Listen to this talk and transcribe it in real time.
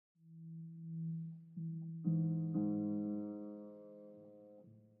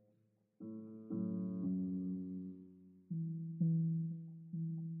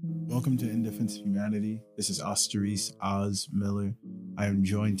Welcome to In Defense of Humanity. This is Astheris, Oz Miller. I am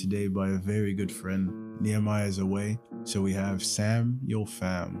joined today by a very good friend. Nehemiah is away, so we have Pham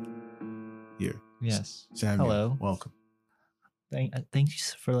here. Yes. Samuel, hello. Welcome.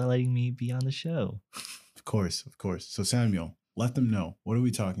 Thanks for letting me be on the show. Of course. So Samuel, let them know. What are we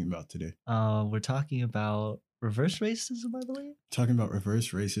talking about today? We're talking about reverse racism, I believe. Talking about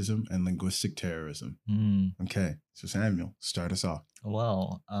reverse racism and linguistic terrorism. Okay, so Samuel, start us off.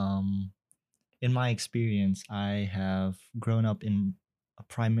 Well, in my experience, I have grown up in a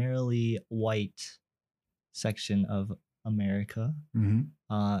primarily white section of America, in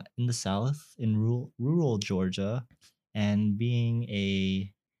the South, in rural Georgia, and being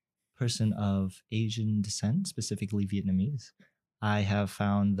a person of Asian descent, specifically Vietnamese, I have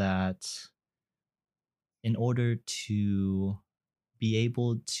found that in order to be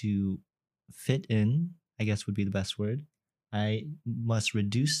able to fit in, I guess would be the best word, I must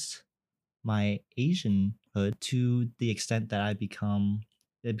reduce my Asianhood to the extent that it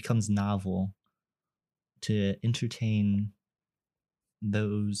becomes novel to entertain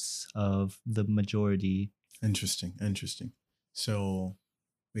those of the majority. Interesting. So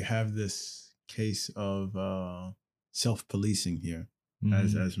we have this case of self-policing here,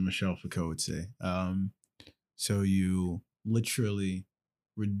 as Michel Foucault would say. So you literally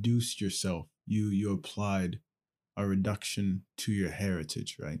reduced yourself. You applied a reduction to your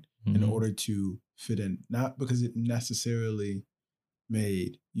heritage, right? In order to fit in, not because it necessarily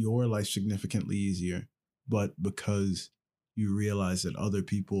made your life significantly easier, but because you realize that other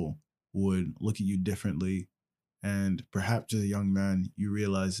people would look at you differently. And perhaps as a young man, you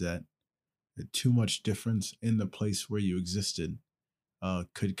realize that too much difference in the place where you existed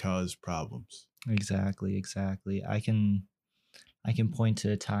could cause problems. Exactly. I can point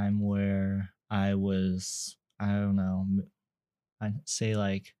to a time where I was, I don't know, I'd say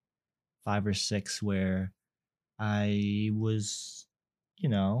like 5 or 6, where I was,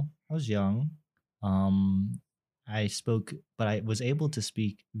 I was young. I spoke, but I was able to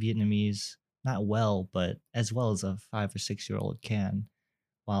speak Vietnamese, not well, but as well as a 5 or 6-year-old can,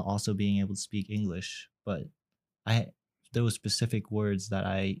 while also being able to speak English. But there were specific words that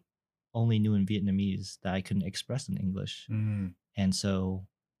I only knew in Vietnamese that I couldn't express in English. And so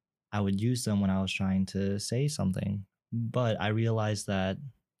I would use them when I was trying to say something. But I realized that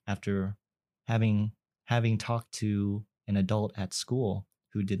after having talked to an adult at school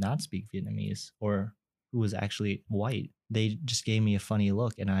who did not speak Vietnamese, or who was actually white, they just gave me a funny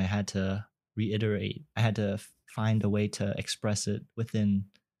look, and I had to reiterate. I had to find a way to express it within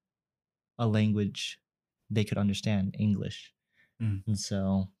a language they could understand, English. And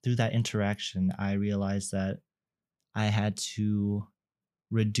so through that interaction, I realized that I had to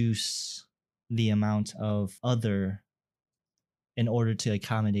reduce the amount of other in order to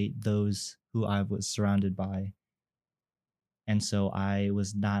accommodate those who I was surrounded by. And so I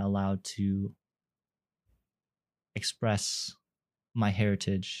was not allowed to express my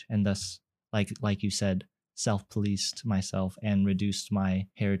heritage, and thus, like you said, self-policed myself and reduced my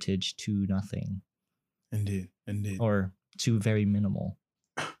heritage to nothing. Indeed. Or to very minimal.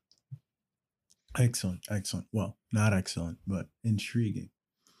 Excellent. Well, not excellent, but intriguing.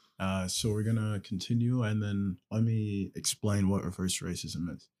 So we're going to continue, and then let me explain what reverse racism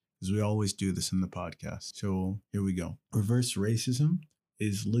is, because we always do this in the podcast. So here we go. Reverse racism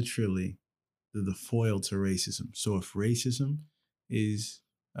is literally the foil to racism. So if racism is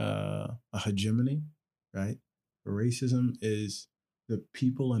a hegemony, right? Racism is the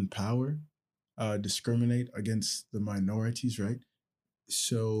people in power discriminate against the minorities, right?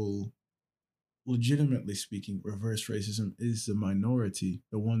 So legitimately speaking, reverse racism is the minority,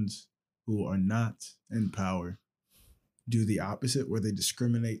 the ones who are not in power, do the opposite, where they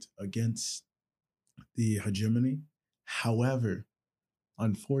discriminate against the hegemony. However,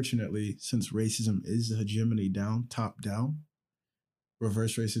 unfortunately, since racism is the hegemony top down,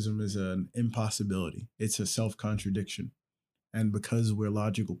 reverse racism is an impossibility. It's a self-contradiction. And because we're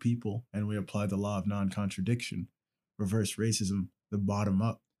logical people and we apply the law of non-contradiction, reverse racism, the bottom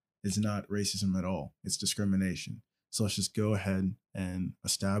up, is not racism at all. It's discrimination. So let's just go ahead and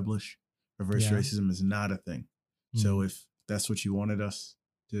establish reverse racism is not a thing. So if that's what you wanted us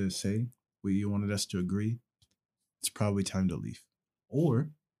to say, what you wanted us to agree, it's probably time to leave.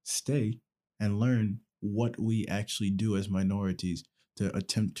 Or stay and learn what we actually do as minorities to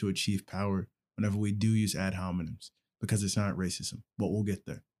attempt to achieve power whenever we do use ad hominems, because it's not racism. But we'll get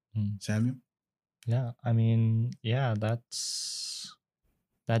there. Samuel? Yeah, I mean,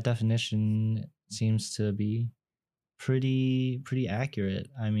 that definition seems to be pretty accurate.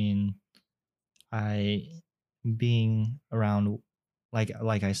 I mean, being around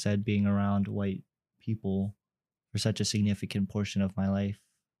like I said, being around white people for such a significant portion of my life,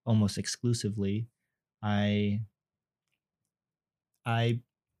 almost exclusively, I I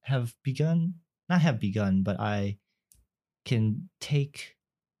have begun, not have begun, but I can take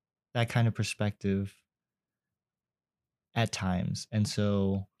that kind of perspective at times. And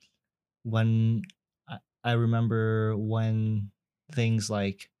so when I remember when things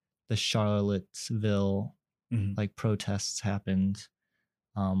like the Charlottesville Mhm. like protests happened,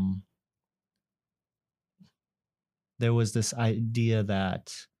 um, there was this idea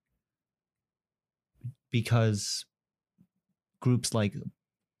that because groups like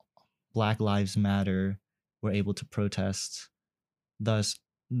Black Lives Matter were able to protest, thus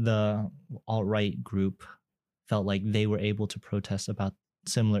the alt-right group felt like they were able to protest about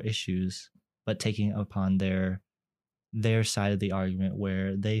similar issues, but taking upon their side of the argument,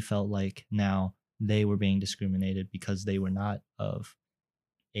 where they felt like now they were being discriminated because they were not of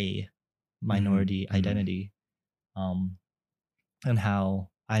a Mhm. minority Mhm. identity. um and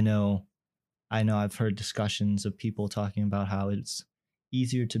how I know I've heard discussions of people talking about how it's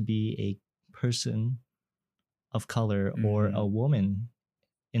easier to be a person of color or a Mhm. woman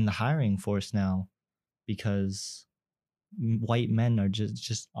in the hiring force now, because white men are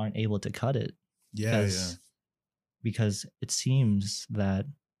just aren't able to cut it, Yeah, yeah. because it seems that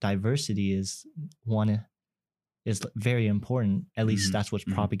diversity is very important. At least Mhm. that's what's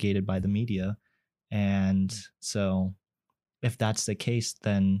Mhm. propagated by the media. And so if that's the case,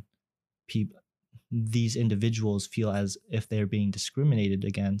 then people these individuals feel as if they're being discriminated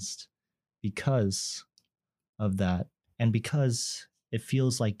against because of that. And because it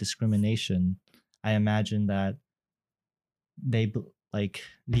feels like discrimination, I imagine that like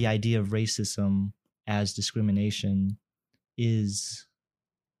the idea of racism as discrimination is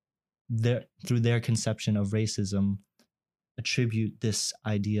their through their conception of racism, attribute this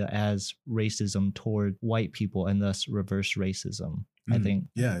idea as racism toward white people and thus reverse racism, I think.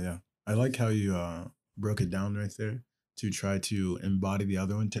 Yeah, yeah. I like how you broke it down right there to try to embody the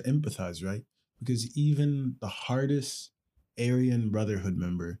other one, to empathize, right? Because even the hardest Aryan Brotherhood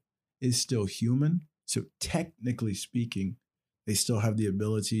member is still human. So technically speaking, they still have the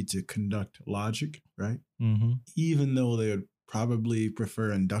ability to conduct logic, right? Mm-hmm. Even though they would probably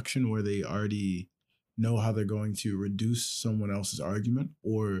prefer induction, where they already know how they're going to reduce someone else's argument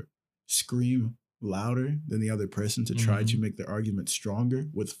or scream louder than the other person to try Mm-hmm. to make their argument stronger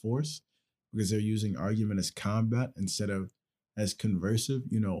with force, because they're using argument as combat instead of as conversive.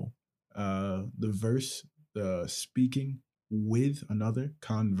 The verse, the speaking with another,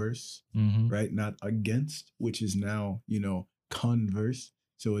 converse, Mm-hmm. right? Not against, which is now, converse.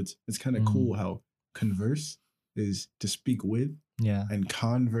 So it's kind of Mm. cool how converse is to speak with, Yeah. and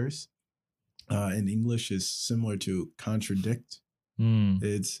converse in English is similar to contradict. Mm.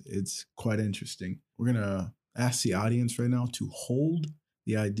 It's quite interesting. We're gonna ask the audience right now to hold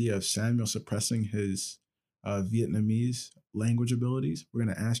the idea of Samuel suppressing his Vietnamese language abilities. We're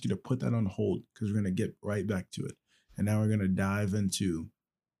gonna ask you to put that on hold because we're gonna get right back to it. And now we're gonna dive into,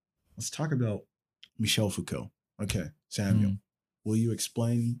 let's talk about Michel Foucault. Okay, Samuel, Mm. will you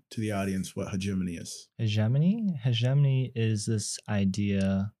explain to the audience what hegemony is? Hegemony is this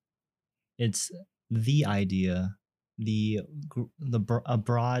idea. It's the idea, a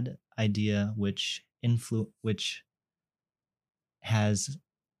broad idea has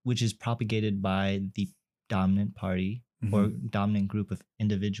which is propagated by the dominant party or Mm-hmm. dominant group of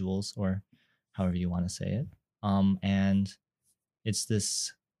individuals, or however you want to say it. And it's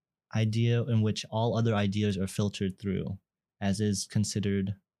this idea in which all other ideas are filtered through, as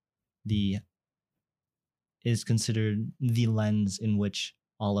the is considered the lens in which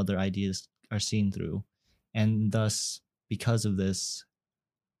all other ideas are seen through. And thus, because of this,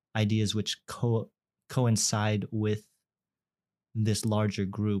 ideas which coincide with this larger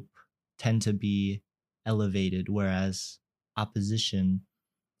group tend to be elevated, whereas opposition,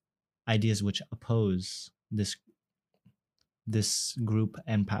 ideas which oppose this group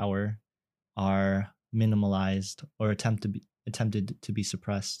and power, are minimalized or attempted to be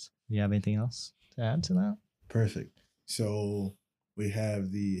suppressed. Do you have anything else to add to that? Perfect. So we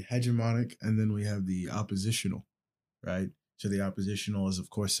have the hegemonic and then we have the oppositional, right? So the oppositional is of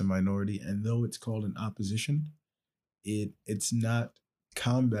course a minority, and though it's called an opposition, it's not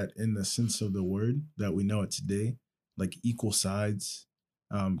combat in the sense of the word that we know it today, like equal sides.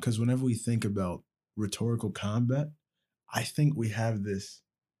 Because whenever we think about rhetorical combat, I think we have this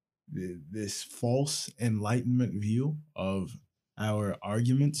false enlightenment view of our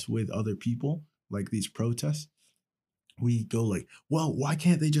arguments with other people, like these protests. We go like, well, why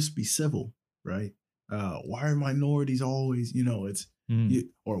can't they just be civil, right? Why are minorities always,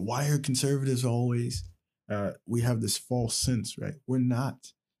 Or why are conservatives always? We have this false sense, right? We're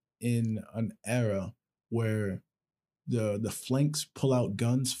not in an era where the flanks pull out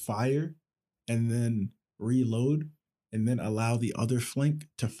guns, fire, and then reload, and then allow the other flank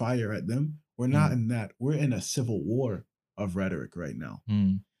to fire at them. We're not in that. We're in a civil war of rhetoric right now.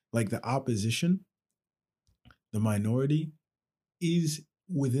 Like the opposition, the minority, is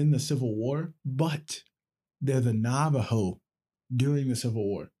within the Civil War, but they're the Navajo during the Civil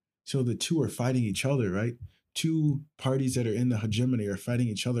War. So the two are fighting each other, right? Two parties that are in the hegemony are fighting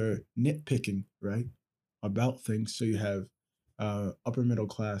each other, nitpicking, right, about things. So you have upper middle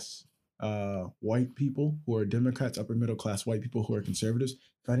class white people who are Democrats, upper middle class white people who are conservatives,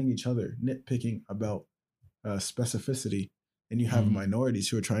 fighting each other, nitpicking about specificity. And you have minorities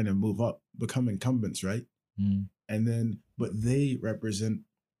who are trying to move up, become incumbents, right? And then, but they represent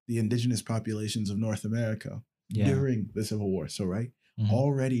the indigenous populations of North America during the Civil War. So, right,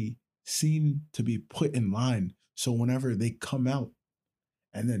 already seem to be put in line. So whenever they come out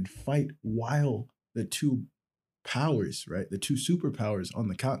and then fight while the two powers, right, the two superpowers on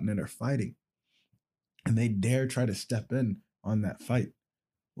the continent are fighting, and they dare try to step in on that fight,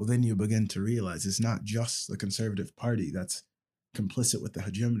 well, then you begin to realize it's not just the Conservative Party that's complicit with the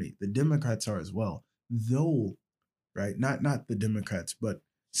hegemony. The Democrats are as well, though, right? Not the Democrats, but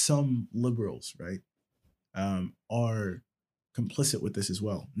some liberals, right, are complicit with this as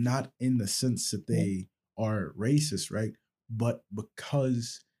well. Not in the sense that they are racist, right, but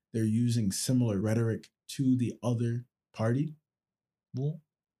because they're using similar rhetoric to the other party. Well,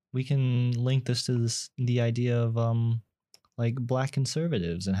 we can link this to the idea of like Black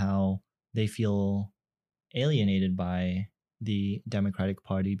conservatives and how they feel alienated by the Democratic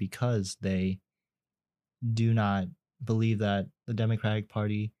Party because they do not believe that the Democratic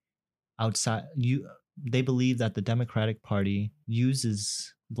Party they believe that the Democratic Party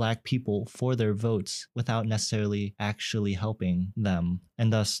uses Black people for their votes without necessarily actually helping them,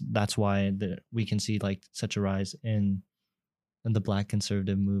 and thus that's why we can see like such a rise in the Black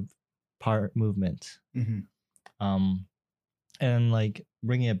conservative movement. And like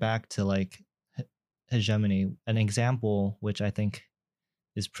bringing it back to like hegemony, an example which I think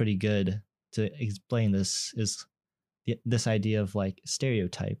is pretty good to explain this is this idea of like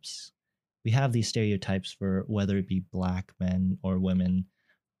stereotypes. We have these stereotypes for whether it be Black men or women,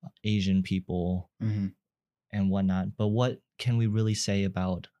 Asian people, and whatnot. But what can we really say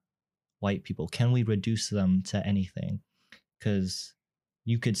about white people? Can we reduce them to anything? Because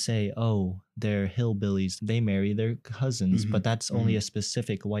you could say, oh, they're hillbillies, they marry their cousins, but that's only a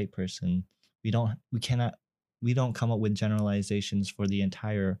specific white person. We don't come up with generalizations for the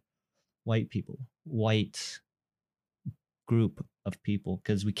entire white group of people,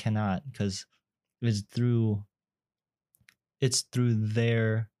 because we cannot, because it's through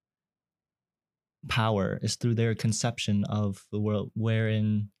their power, it's through their conception of the world,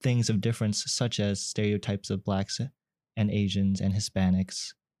 wherein things of difference such as stereotypes of Blacks and Asians and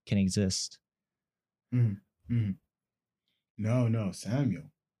Hispanics can exist. No, Samuel.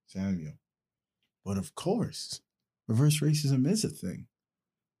 But of course, reverse racism is a thing.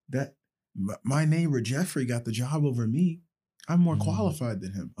 That my neighbor Jeffrey got the job over me. I'm more qualified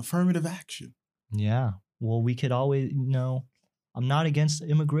than him. Affirmative action. Yeah. Well, we could always, I'm not against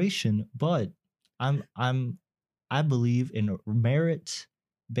immigration, but I believe in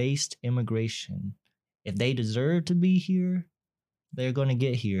merit-based immigration. If they deserve to be here, they're going to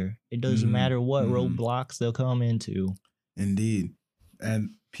get here. It doesn't matter what roadblocks they'll come into. Indeed.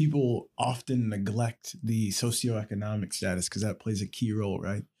 And people often neglect the socioeconomic status because that plays a key role,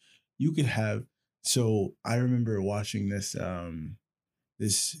 right? You could have, so I remember watching this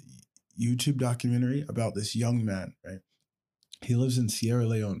this YouTube documentary about this young man, right? He lives in Sierra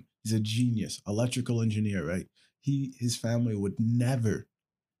Leone. He's a genius, electrical engineer, right? His family would never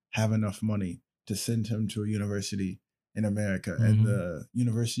have enough money to send him to a university in America. And the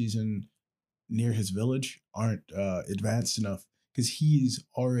universities near his village aren't advanced enough because he's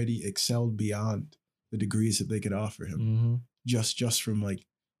already excelled beyond the degrees that they could offer him. Just from like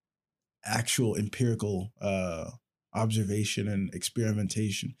actual empirical observation and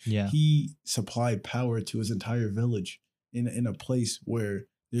experimentation. Yeah. He supplied power to his entire village in a place where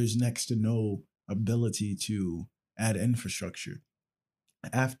there's next to no ability to add infrastructure.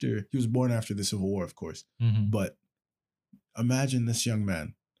 He was born after the Civil War, of course, but imagine this young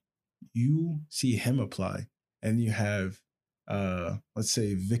man. You see him apply, and you have, let's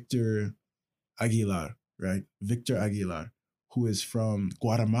say, Victor Aguilar, right? Victor Aguilar, who is from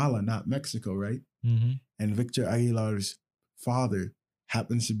Guatemala, not Mexico, right? And Victor Aguilar's father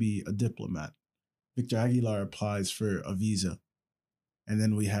happens to be a diplomat. Victor Aguilar applies for a visa And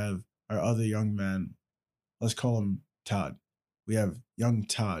then we have our other young man, let's call him Todd. We have young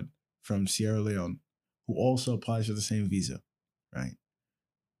Todd from Sierra Leone, who also applies for the same visa, right?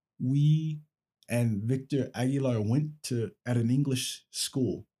 We and Victor Aguilar went to at an English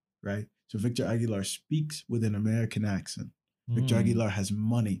school, right? So Victor Aguilar speaks with an American accent. Victor Aguilar has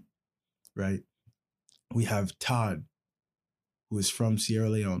money, right? We have Todd, who is from Sierra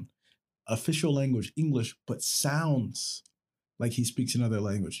Leone. Official language, English, but sounds like he speaks another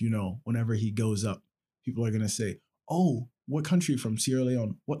language. You know, whenever he goes up, people are going to say, "Oh, what country from Sierra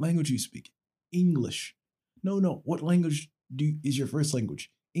Leone? What language do you speak?" English. No. What language is your first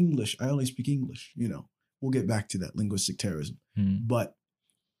language? English. I only speak English. You know, we'll get back to that linguistic terrorism. But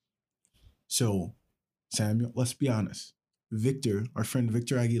so, Samuel, let's be honest. Victor, our friend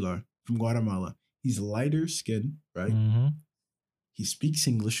Victor Aguilar from Guatemala, he's lighter skinned, right? He speaks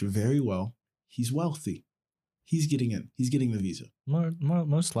English very well. He's wealthy. He's getting in. He's getting the visa.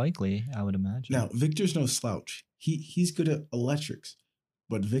 Most likely, I would imagine. Now, Victor's no slouch. He's good at electrics,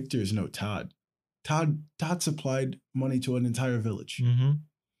 but Victor's no Todd. Todd supplied money to an entire village.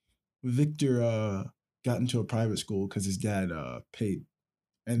 Victor got into a private school because his dad paid,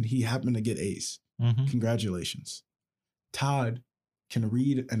 and he happened to get A's. Congratulations. Todd can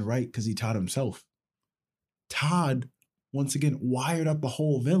read and write because he taught himself. Todd, once again, wired up a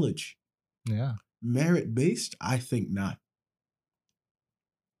whole village. Yeah. Merit-based? I think not.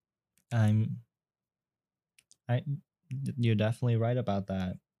 You're definitely right about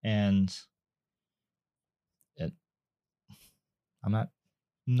that. And I'm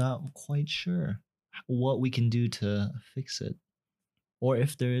not quite sure what we can do to fix it, or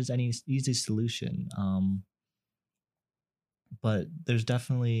if there is any easy solution. But there's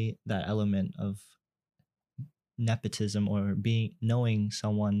definitely that element of nepotism, or knowing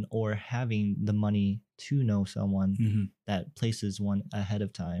someone, or having the money to know someone that places one ahead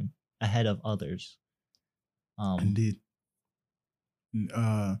of others. Indeed.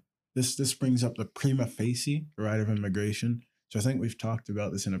 This brings up the prima facie right of immigration. So I think we've talked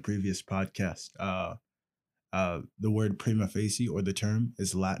about this in a previous podcast. The word prima facie, or the term,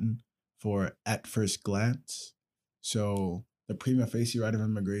 is Latin for at first glance. So the prima facie right of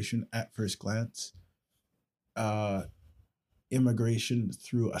immigration, at first glance, immigration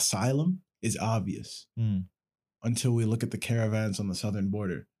through asylum is obvious until we look at the caravans on the southern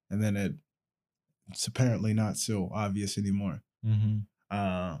border, and then it's apparently not so obvious anymore.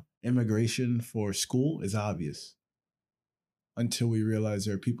 Immigration for school is obvious until we realize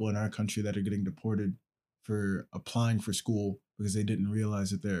there are people in our country that are getting deported for applying for school because they didn't realize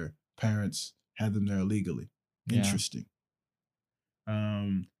that their parents had them there illegally. Yeah. Interesting.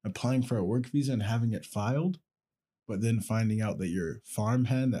 Applying for a work visa and having it filed, but then finding out that your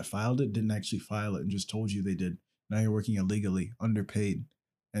farmhand that filed it didn't actually file it and just told you they did. Now you're working illegally, underpaid.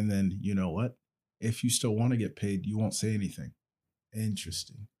 And then, you know what? If you still want to get paid, you won't say anything.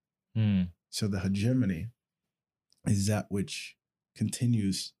 Interesting. So the hegemony is that which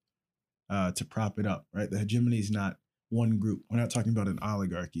continues to prop it up, right? The hegemony is not one group. We're not talking about an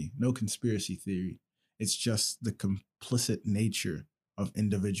oligarchy. No conspiracy theory. It's just the complicit nature of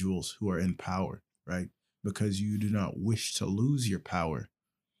individuals who are in power, right? Because you do not wish to lose your power.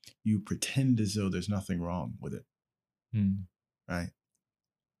 You pretend as though there's nothing wrong with it. Right?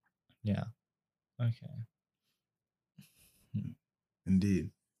 Yeah. Okay.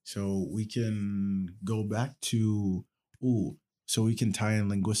 Indeed. So we can go back to, so we can tie in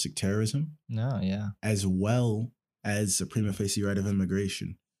linguistic terrorism. No, yeah. As well as the prima facie right of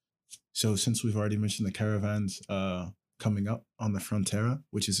immigration. So since we've already mentioned the caravans coming up on the frontera,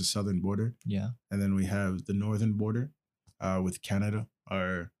 which is the southern border. Yeah. And then we have the northern border with Canada.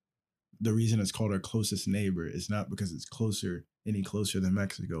 The reason it's called our closest neighbor is not because it's any closer than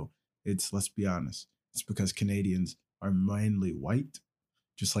Mexico. It's, let's be honest, it's because Canadians are mainly white,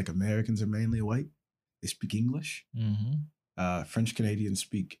 just like Americans are mainly white. They speak English. French Canadians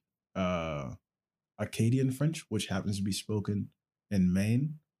speak Acadian French, which happens to be spoken in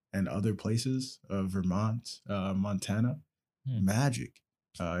Maine and other places, Vermont, Montana. Magic.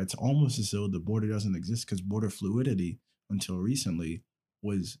 It's almost as though the border doesn't exist, because border fluidity until recently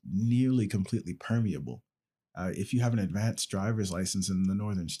was nearly completely permeable. If you have an advanced driver's license in the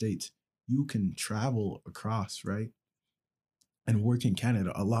northern states, you can travel across, right? And work in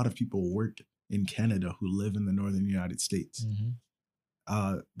Canada. A lot of people work in Canada who live in the northern United States.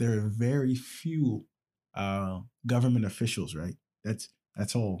 There are very few government officials, right?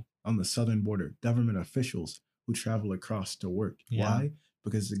 That's all on the southern border. Government officials who travel across to work. Yeah. Why?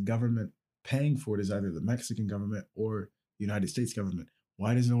 Because the government paying for it is either the Mexican government or the United States government.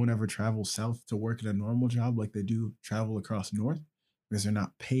 Why does no one ever travel south to work at a normal job like they do travel across north? because they're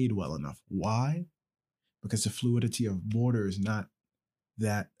not paid well enough. Why? Because the fluidity of border is not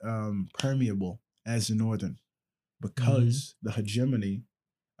that permeable as the northern, because the hegemony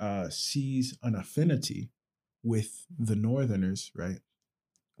sees an affinity with the northerners, right?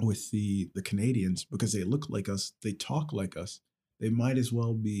 With the Canadians, because they look like us, they talk like us. They might as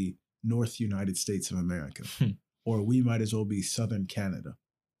well be North United States of America, or we might as well be Southern Canada,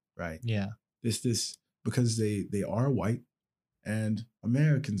 right? Yeah. This because they are white, and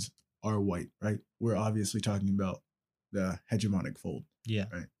Americans are white, right? We're obviously talking about the hegemonic fold, Yeah.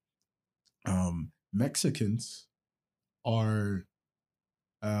 right? Mexicans are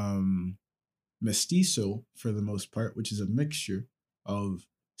mestizo for the most part, which is a mixture of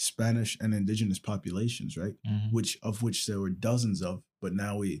Spanish and indigenous populations, right? Which there were dozens of, but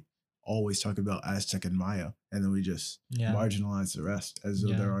now we always talk about Aztec and Maya, and then we just marginalize the rest as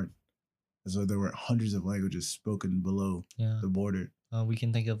though there weren't hundreds of languages spoken below the border. We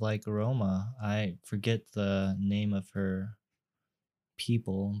can think of like Roma. I forget the name of her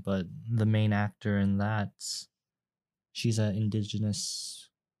people, but the main actor in that, she's an indigenous.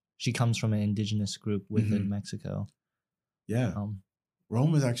 She comes from an indigenous group within Mexico. Yeah,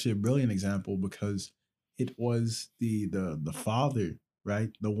 Rome is actually a brilliant example because it was the father, right,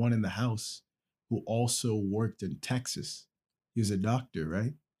 the one in the house, who also worked in Texas. He was a doctor,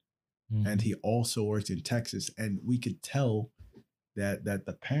 right, and he also worked in Texas, and we could tell that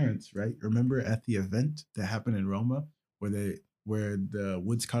the parents, right, remember at the event that happened in Roma where the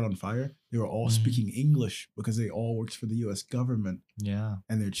woods caught on fire, they were all speaking English because they all worked for the U.S. government. Yeah.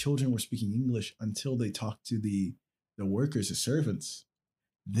 And their children were speaking English until they talked to the workers, the servants.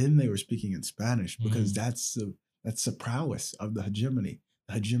 Then they were speaking in Spanish because that's the prowess of the hegemony.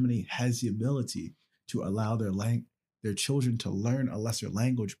 The hegemony has the ability to allow their children to learn a lesser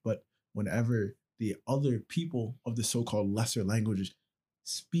language, but whenever the other people of the so-called lesser languages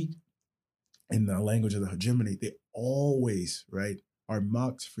speak in the language of the hegemony, they always, right, are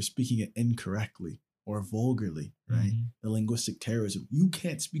mocked for speaking it incorrectly or vulgarly, right? The linguistic terrorism. You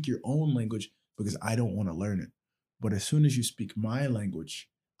can't speak your own language because I don't want to learn it. But as soon as you speak my language,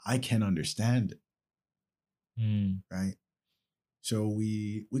 I can understand it, right? So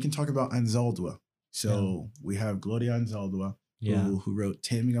we can talk about Anzaldúa. So we have Gloria Anzaldúa, who wrote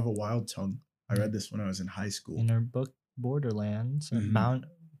Taming of a Wild Tongue. I read this when I was in high school. In her book Borderlands,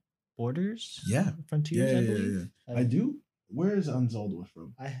 Borders? Yeah. Frontiers, I believe. Yeah. I do. Where is Anzaldúa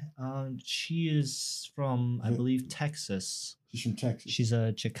from? She is from, I believe, Texas. She's from Texas. She's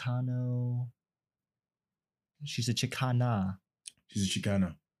a Chicano. She's a Chicana. She's a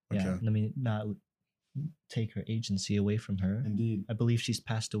Chicana. Okay. Yeah, let me not take her agency away from her. Indeed. I believe she's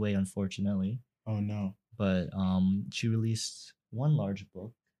passed away, unfortunately. Oh, no. But she released one large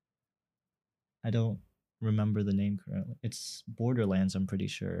book. I don't remember the name currently. It's Borderlands, I'm pretty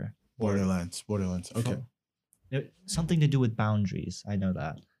sure. Borderlands. Okay. Something to do with boundaries. I know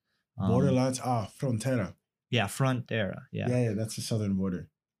that. Borderlands. Frontera. Yeah, Frontera. Yeah. Yeah, that's the southern border.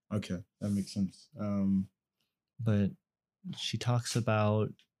 Okay, that makes sense. But she talks about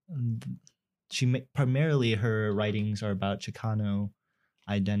primarily her writings are about Chicano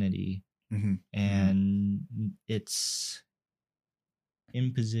identity and its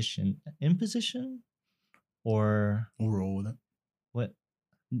imposition, or we'll roll with it. What?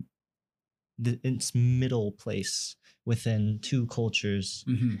 Its middle place within two cultures.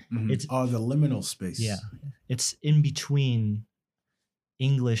 It's the liminal space. Yeah, it's in between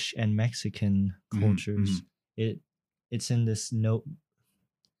English and Mexican cultures. It's in this note.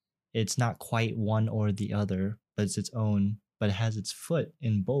 It's not quite one or the other, but it's its own. But it has its foot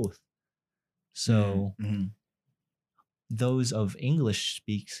in both. So those of English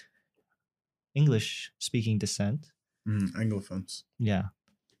speaking descent, Anglophones,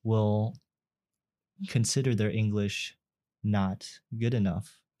 will consider their English not good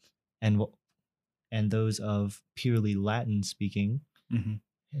enough, and those of purely Latin speaking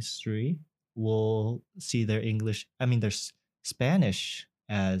history will see their their Spanish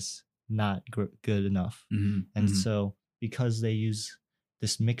as not good enough. And so because they use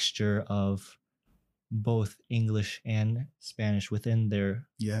this mixture of both English and Spanish within their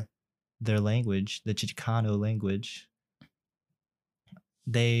language, the Chicano language,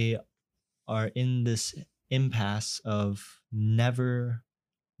 they are in this impasse of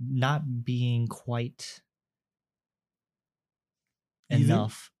not being quite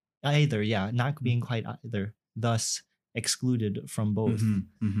enough either. Not being quite either, thus excluded from both.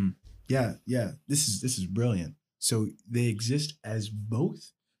 Yeah. This is brilliant. So they exist as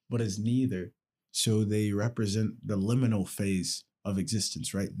both, but as neither. So they represent the liminal phase of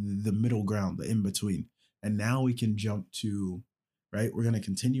existence, right? The middle ground, the in between. And now we can jump to right? We're going to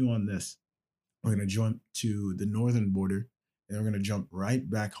continue on this. We're going to jump to the northern border, and we're going to jump right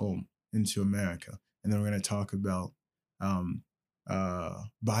back home into America. And then we're going to talk about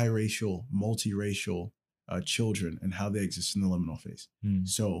biracial, multiracial children and how they exist in the liminal phase.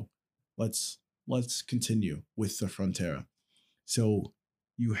 So let's continue with the frontera. So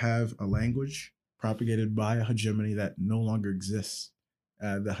you have a language propagated by a hegemony that no longer exists.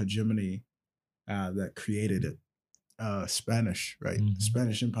 The hegemony that created it. Spanish, right? The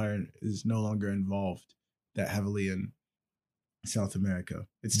Spanish Empire is no longer involved that heavily in South America.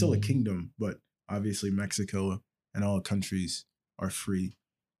 It's still a kingdom, but obviously Mexico and all countries are free.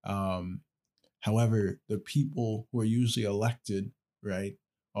 However, the people who are usually elected, right,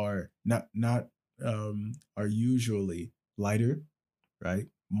 are are usually lighter, right,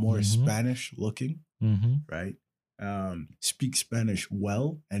 more Spanish looking, right, speak Spanish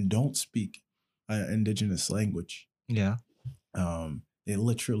well and don't speak indigenous language. Yeah. They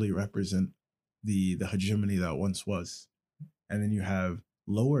literally represent the hegemony that once was. And then you have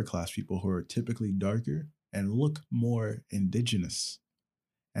lower class people who are typically darker and look more indigenous.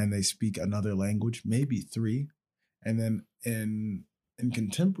 And they speak another language, maybe three. And then in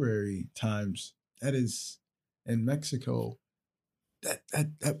contemporary times, that is in Mexico,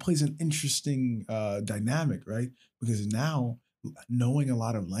 that plays an interesting dynamic, right? Because now knowing a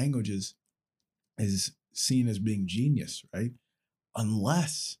lot of languages is seen as being genius, right?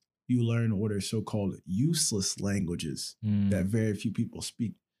 Unless you learn what are so-called useless languages that very few people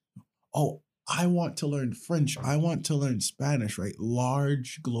speak. Oh, I want to learn French. I want to learn Spanish, right?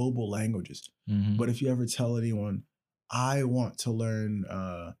 Large global languages. But if you ever tell anyone, I want to learn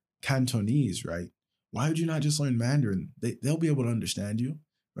Cantonese, right? Why would you not just learn Mandarin? They'll be able to understand you,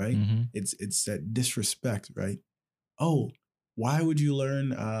 right? It's that disrespect, right? Oh, why would you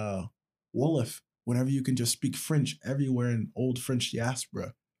learn Wolof whenever you can just speak French everywhere in old French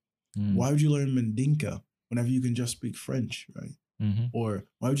diaspora? Why would you learn Mandinka whenever you can just speak French, right? Or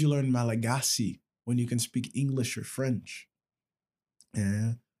why would you learn Malagasy when you can speak English or French?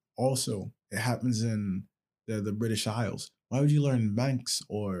 And also, it happens in the British Isles. Why would you learn Manx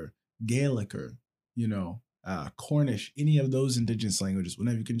or Gaelic or, Cornish, any of those indigenous languages,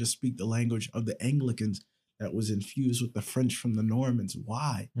 whenever you can just speak the language of the Anglicans that was infused with the French from the Normans?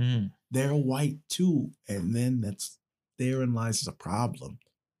 Why? They're white too. And then therein lies a problem,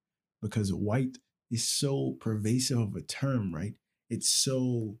 because white is so pervasive of a term, right? It's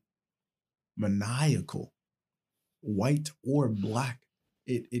so maniacal. White or black,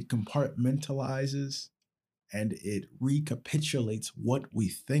 it compartmentalizes and it recapitulates what we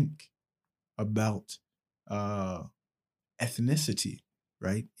think about ethnicity,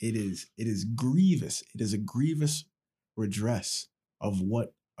 right? It is grievous. It is a grievous redress of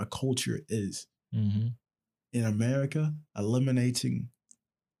what a culture is. In America, eliminating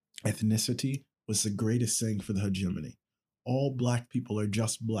ethnicity was the greatest thing for the hegemony. All black people are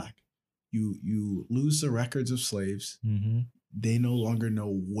just black. You lose the records of slaves. They no longer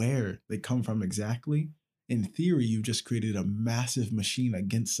know where they come from exactly. In theory, you just created a massive machine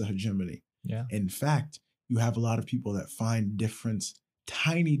against the hegemony. Yeah. In fact, you have a lot of people that find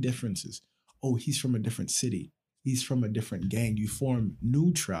tiny differences. Oh, he's from a different city. He's from a different gang. You form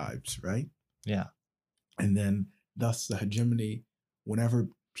new tribes, right? Yeah. And then thus the hegemony, whenever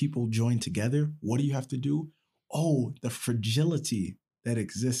people join together, what do you have to do? Oh, the fragility that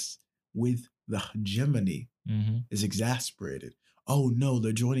exists with the hegemony is exasperated. Oh no,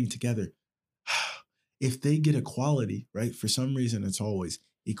 they're joining together. If they get equality, right? For some reason, it's always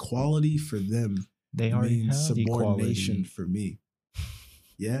equality for them. They already means have subordination equality for me.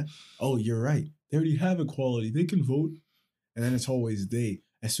 Yeah. Oh, you're right. They already have equality. They can vote. And then it's always they.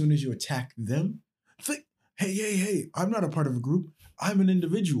 As soon as you attack them, think, hey, I'm not a part of a group. I'm an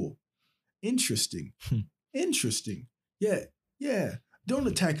individual. Interesting. Interesting. Yeah. Don't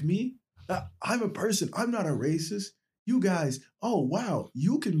attack me. I'm a person. I'm not a racist. You guys, oh, wow,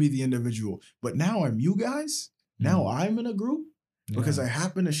 you can be the individual. But now I'm you guys? Now I'm in a group? Because I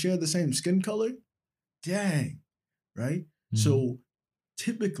happen to share the same skin color? Dang. Right? So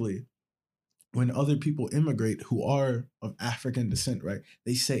typically, when other people immigrate who are of African descent, right,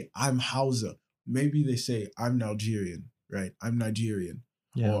 they say, I'm Hausa. Maybe they say, I'm Nigerian, right? I'm Nigerian.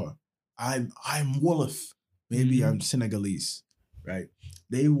 Yeah. Or I'm Wolof. Maybe I'm Senegalese, right?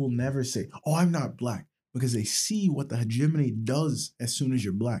 They will never say, oh, I'm not black, because they see what the hegemony does as soon as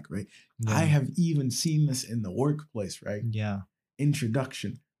you're black, right? Yeah. I have even seen this in the workplace, right? Yeah.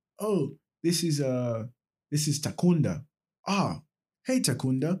 Introduction. Oh, this is Takunda. Ah, hey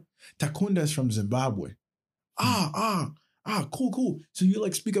Takunda. Takunda is from Zimbabwe. Cool. So you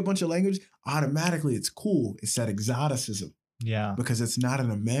like speak a bunch of languages? Automatically, it's cool. It's that exoticism. Yeah, because it's not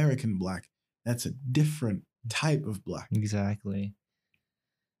an American black. That's a different type of black. exactly.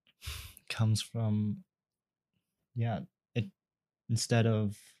 Comes from, yeah, it instead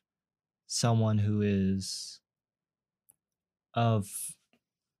of someone who is of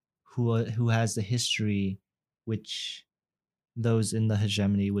who has the history which those in the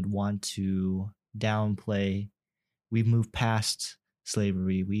hegemony would want to downplay. We've moved past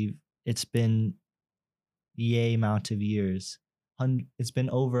slavery. It's been yay amount of years. It's been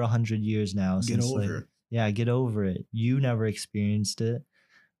over 100 years now Get since over it. yeah, get over it. You never experienced it.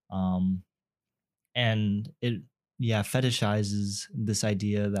 Um, and it, yeah, fetishizes this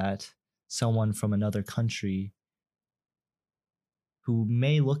idea that someone from another country who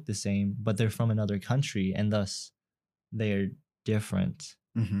may look the same, but they're from another country and thus they're different.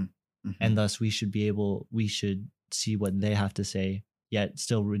 Mm-hmm. And thus we should see what they have to say, yet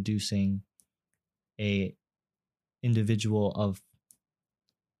still reducing a individual of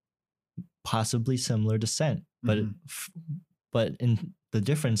possibly similar descent, but but in the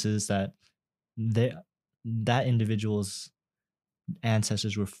difference is that that individual's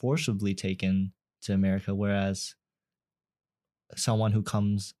ancestors were forcibly taken to America, whereas someone who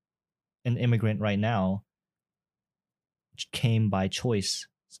comes, an immigrant right now, came by choice,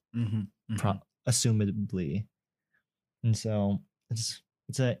 assumably. And so it's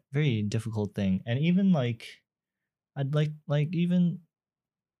a very difficult thing. And even like I'd like even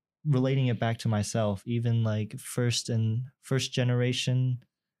relating it back to myself, even like first generation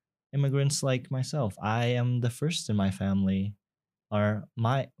immigrants like myself. I am the first in my family, or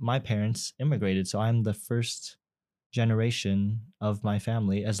my parents immigrated, so I'm the first generation of my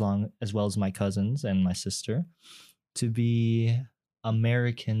family, as well as my cousins and my sister, to be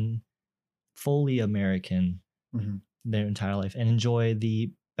American, fully American, their entire life, and enjoy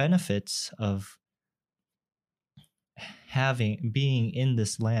the benefits of being in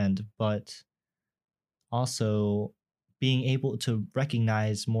this land, but also being able to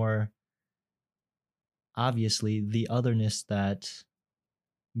recognize more obviously the otherness that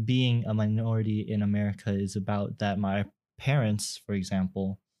being a minority in America is about, that my parents, for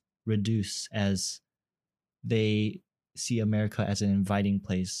example, reduce as they see America as an inviting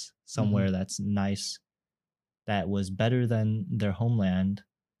place, somewhere that's nice, that was better than their homeland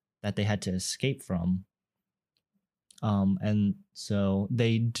that they had to escape from. And so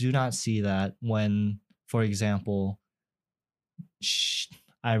they do not see that when, for example,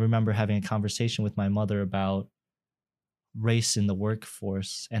 I remember having a conversation with my mother about race in the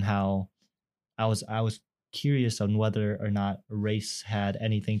workforce and how I was curious on whether or not race had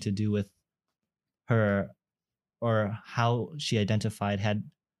anything to do with her, or how she identified had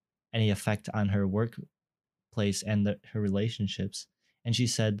any effect on her workplace and her relationships. And she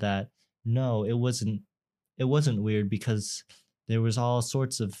said that no, it wasn't weird because there was all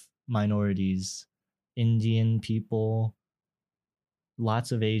sorts of minorities, Indian people,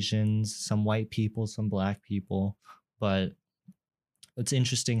 lots of Asians, some white people, some black people. But it's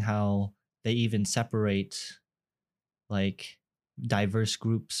interesting how they even separate like diverse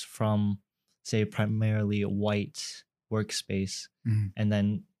groups from, say, primarily a white workspace, and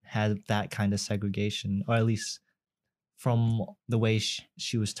then had that kind of segregation, or at least from the way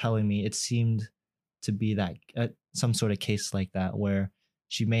she was telling me, it seemed to be that some sort of case like that, where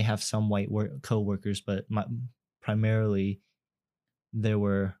she may have some white co-workers, but primarily there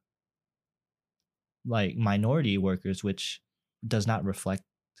were like minority workers, which does not reflect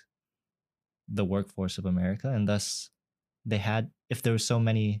the workforce of America. And thus they had, if there were so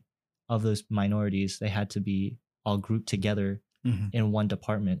many of those minorities, they had to be all grouped together in one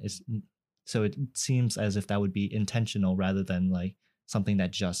department. So it seems as if that would be intentional rather than like something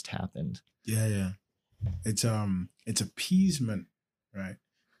that just happened. Yeah. It's appeasement, right?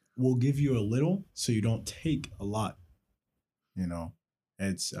 We'll give you a little so you don't take a lot. You know,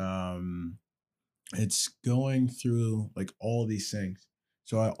 it's going through like all these things.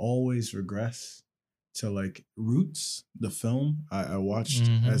 So I always regress to like Roots, the film I watched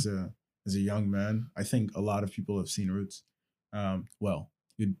as a young man. I think a lot of people have seen Roots. Well,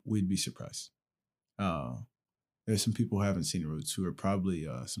 we'd be surprised. There's some people who haven't seen Roots who are probably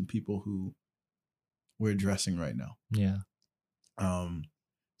some people who we're addressing right now. Yeah.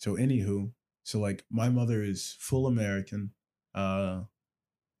 So anywho, so like my mother is full American.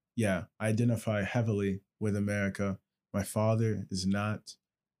 Yeah, I identify heavily with America. My father is not.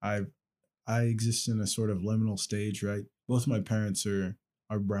 I exist in a sort of liminal stage, right? Both my parents are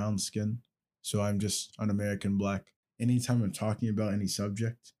brown skin, so I'm just an American black. Anytime I'm talking about any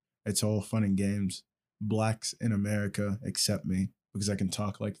subject, it's all fun and games. Blacks in America accept me because I can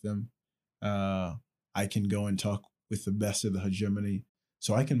talk like them. I can go and talk with the best of the hegemony.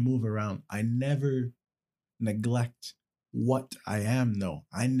 So I can move around. I never neglect what I am, though.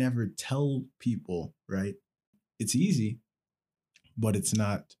 I never tell people, right? It's easy, but it's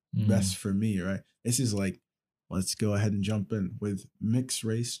not best for me, right? This is like, let's go ahead and jump in with mixed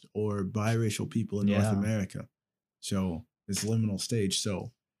race or biracial people in North America. So this liminal stage.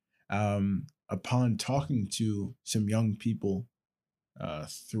 So upon talking to some young people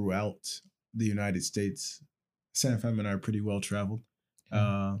throughout the United States, Pham and I are pretty well traveled.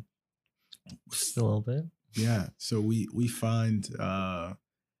 Just a little bit. Yeah. So we find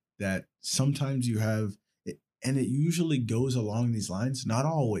that sometimes you have, and it usually goes along these lines, not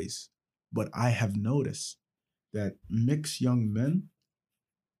always, but I have noticed that mixed young men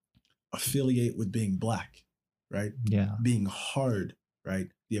affiliate with being black, right? Yeah. Being hard, right?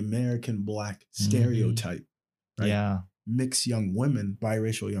 The American black stereotype, right? Yeah. Mixed young women,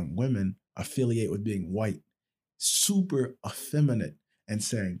 biracial young women affiliate with being white, super effeminate, and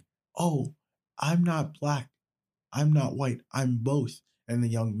saying, oh, I'm not black, I'm not white, I'm both. And the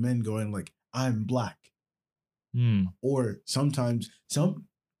young men going like, I'm black. Or sometimes,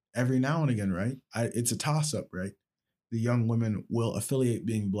 every now and again, right? It's a toss up, right? The young women will affiliate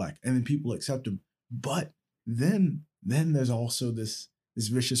being black, and then people accept them. But then there's also this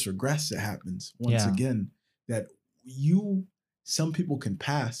vicious regress that happens once again, that some people can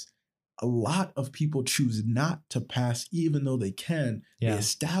pass. A lot of people choose not to pass, even though they can. They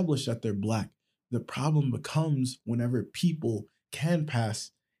establish that they're black. The problem becomes whenever people can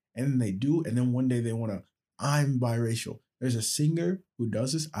pass, and then they do, and then one day they want to, I'm biracial. There's a singer who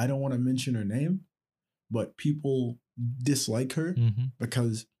does this. I don't want to mention her name, but people dislike her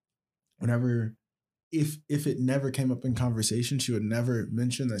because whenever, if it never came up in conversation, she would never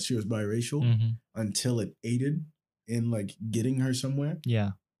mention that she was biracial until it aided in like getting her somewhere.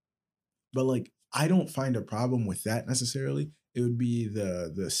 Yeah. But like, I don't find a problem with that necessarily. It would be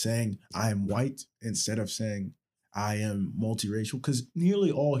the saying I am white instead of saying I am multiracial, because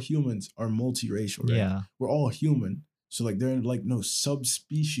nearly all humans are multiracial, right? Yeah. We're all human. So like, there are like no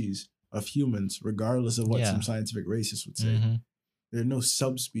subspecies of humans, regardless of what some scientific racists would say. There are no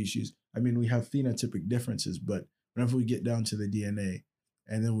subspecies. I mean, we have phenotypic differences, but whenever we get down to the DNA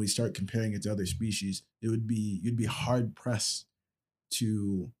and then we start comparing it to other species, you'd be hard pressed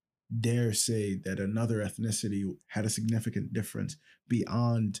to dare say that another ethnicity had a significant difference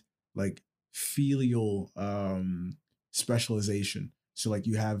beyond like filial specialization. So like,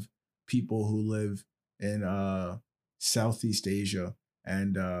 you have people who live in Southeast Asia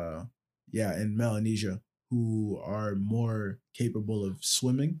and in Melanesia who are more capable of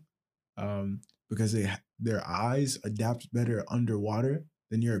swimming because their eyes adapt better underwater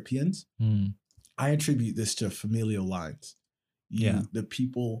than Europeans. I attribute this to familial lines. The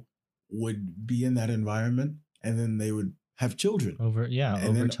people would be in that environment, and then they would have children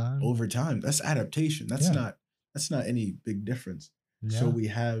over time. That's adaptation. That's not any big difference. So we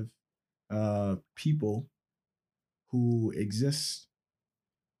have people who exist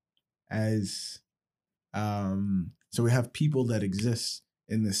as so we have people that exist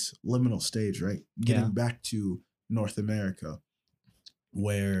in this liminal stage, right? Getting back to North America,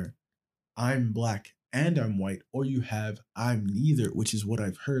 where I'm black and I'm white, or you have I'm neither, which is what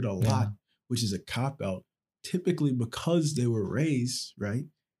I've heard a lot, which is a cop-out, typically because they were raised, right?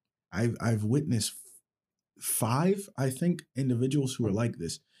 I've witnessed 5, I think, individuals who are like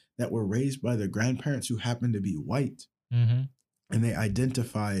this, that were raised by their grandparents who happen to be white, and they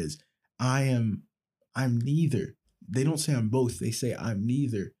identify as I'm neither. They don't say I'm both, they say I'm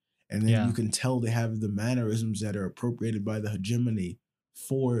neither. And then you can tell they have the mannerisms that are appropriated by the hegemony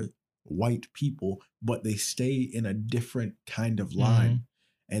for white people, but they stay in a different kind of line.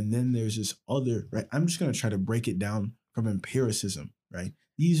 And then there's this other, right? I'm just going to try to break it down from empiricism, right?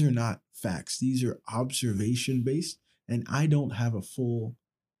 These are not facts. These are observation based, and I don't have a full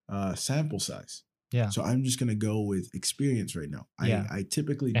sample size. Yeah. So I'm just going to go with experience right now. I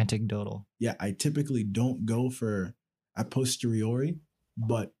typically anecdotal. Yeah. I typically don't go for a posteriori,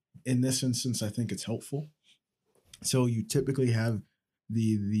 but in this instance, I think it's helpful. So you typically have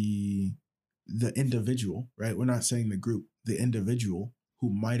the individual, right? We're not saying the group, the individual who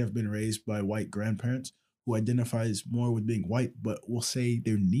might have been raised by white grandparents, who identifies more with being white, but will say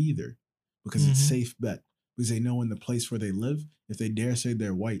they're neither because it's safe bet. Because they know in the place where they live, if they dare say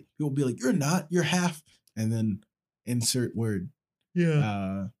they're white, people will be like, you're not, you're half. And then insert word.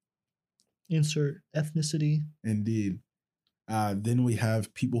 Yeah. Insert ethnicity. Indeed. Then we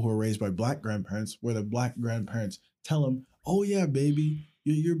have people who are raised by black grandparents, where the black grandparents tell them, oh yeah, baby,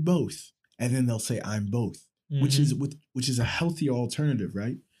 you're both. And then they'll say, I'm both, which is a healthier alternative,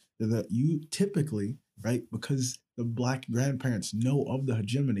 right? That you typically, right? Because the black grandparents know of the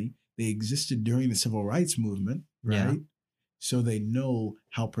hegemony. They existed during the civil rights movement, right? Yeah. So they know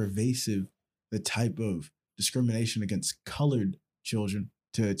how pervasive the type of discrimination against colored children,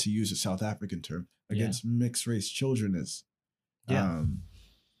 to use a South African term, against mixed race children is. Yeah.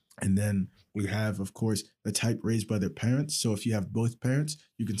 And then we have, of course, the type raised by their parents. So if you have both parents,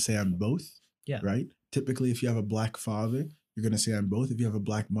 you can say I'm both. Yeah. Right? Typically, if you have a black father, you're going to say I'm both. If you have a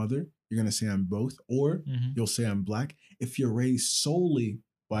black mother, you're going to say I'm both. Or you'll say I'm black. If you're raised solely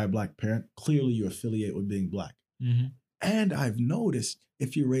by a black parent, clearly you affiliate with being black. And I've noticed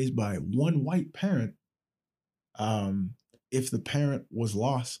if you're raised by one white parent, if the parent was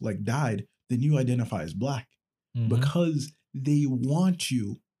lost, like died, then you identify as black because they want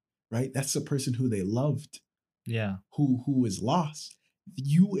you, right? That's the person who they loved, who is lost.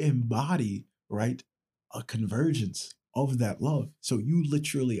 You embody, right, a convergence of that love. So you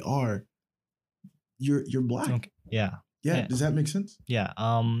literally are, you're black. Okay. Yeah. Yeah. Does that make sense? Yeah.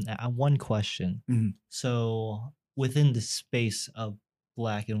 One question. So within the space of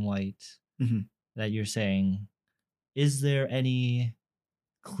black and white that you're saying, is there any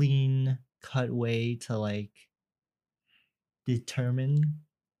clean cut way to like determine,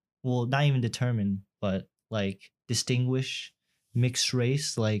 well, not even determine, but like distinguish mixed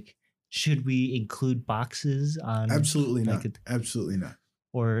race? Like, should we include boxes on? Absolutely like not. Absolutely not.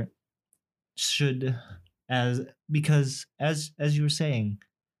 Or should, because as you were saying,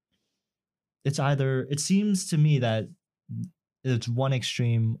 it's either, it seems to me that it's one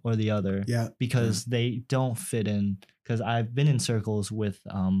extreme or the other. Yeah. Because they don't fit in. Because I've been in circles with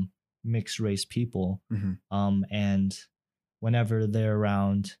mixed race people, and whenever they're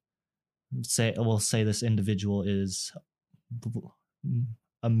around, we'll say this individual is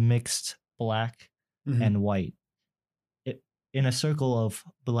a mixed black and white. In a circle of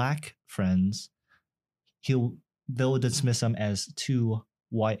black friends, they'll dismiss them as too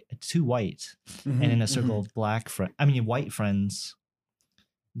white, and in a circle of white friends,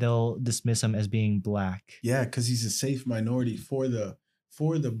 they'll dismiss him as being black. Yeah, because he's a safe minority for the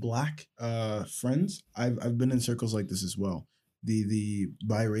black friends. I've been in circles like this as well. The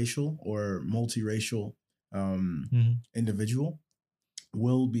biracial or multiracial individual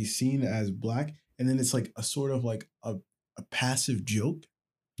will be seen as black, and then it's like a sort of like a passive joke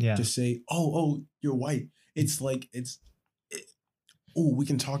to say, oh, you're white. It's like we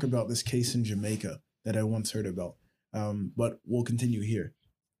can talk about this case in Jamaica that I once heard about, but we'll continue here.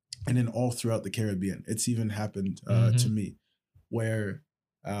 And then all throughout the Caribbean, it's even happened to me, where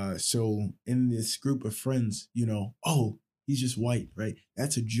so in this group of friends, he's just white, right?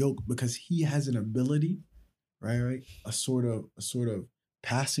 That's a joke because he has an ability, right? A sort of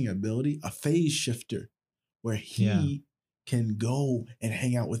passing ability, a phase shifter, where he can go and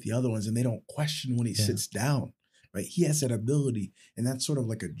hang out with the other ones, and they don't question when he sits down, right? He has that ability, and that's sort of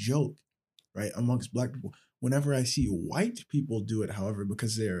like a joke, right, amongst black people. Whenever I see white people do it, however,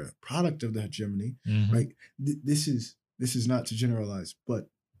 because they're a product of the hegemony, right? This is not to generalize, but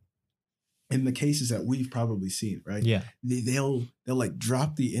in the cases that we've probably seen, right? Yeah, they'll like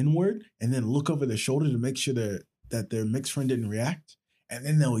drop the N-word and then look over their shoulder to make sure that their mixed friend didn't react, and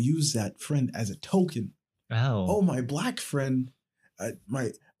then they'll use that friend as a token. Oh, my black friend,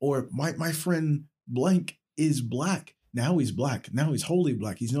 my friend blank is black. Now he's black. Now he's wholly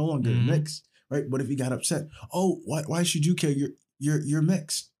black. He's no longer mixed. Right, but if he got upset, why should you care? You're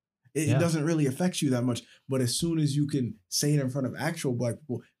mixed. It doesn't really affect you that much. But as soon as you can say it in front of actual black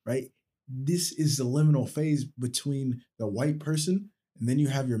people, right? This is the liminal phase between the white person and then you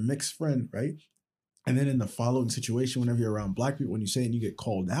have your mixed friend, right? And then in the following situation, whenever you're around black people, when you say it and you get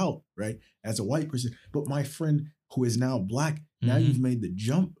called out, right, as a white person, but my friend who is now black, now you've made the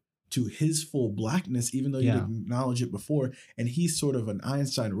jump to his full blackness, even though you didn't acknowledge it before. And he's sort of an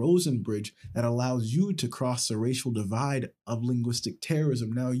Einstein-Rosen bridge that allows you to cross the racial divide of linguistic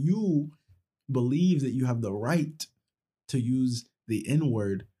terrorism. Now you believe that you have the right to use the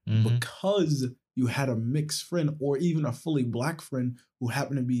N-word because you had a mixed friend or even a fully black friend who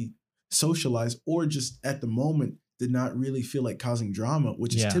happened to be socialized or just at the moment did not really feel like causing drama,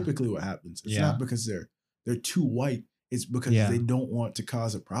 which is typically what happens. It's not because they're too white. It's because they don't want to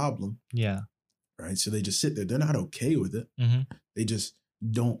cause a problem. Yeah. Right. So they just sit there. They're not okay with it. They just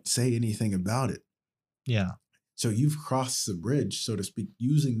don't say anything about it. Yeah. So you've crossed the bridge, so to speak,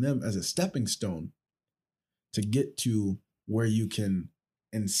 using them as a stepping stone to get to where you can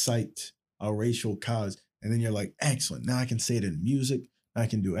incite a racial cause. And then you're like, excellent. Now I can say it in music. I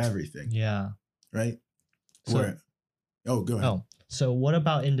can do everything. Yeah. Right. So, go ahead. So what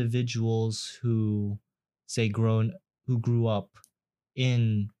about individuals who say grew up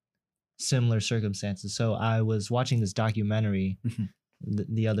in similar circumstances. So I was watching this documentary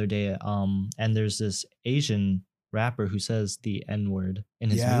the other day, and there's this Asian rapper who says the N-word in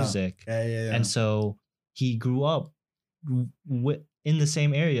his music. Yeah. And so he grew up in the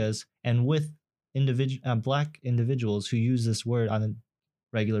same areas and with black individuals who use this word on a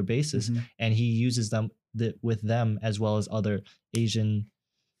regular basis, and he uses them with them as well as other Asian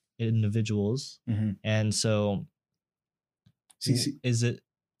individuals. And so is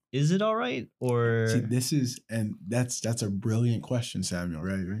it all right, or that's a brilliant question, Samuel,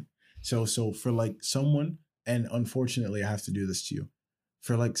 right? So for like someone, and unfortunately I have to do this to you,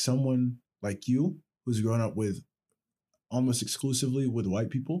 for like someone like you who's grown up with almost exclusively with white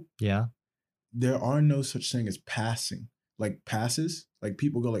people, there are no such thing as passing. Like passes, like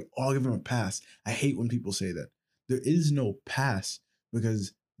people go like, oh, I'll give them a pass. I hate when people say that. There is no pass,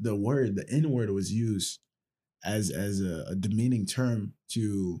 because the N-word was used as a demeaning term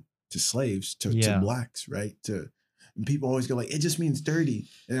to slaves, to blacks, right? And people always go like, it just means dirty.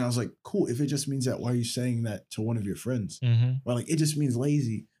 And I was like, cool, if it just means that, why are you saying that to one of your friends? Or like, it just means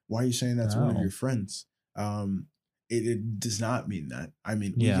lazy. Why are you saying that to one of your friends? It does not mean that. I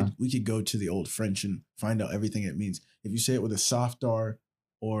mean, we could go to the old French and find out everything it means. If you say it with a soft R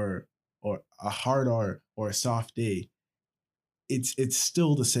or a hard R or a soft A, it's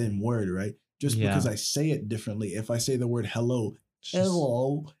still the same word, right? Just because I say it differently. If I say the word hello,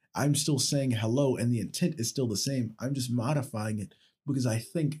 I'm still saying hello, and the intent is still the same. I'm just modifying it because I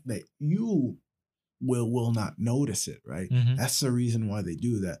think that you will not notice it, right? That's the reason why they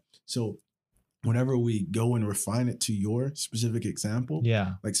do that. So whenever we go and refine it to your specific example,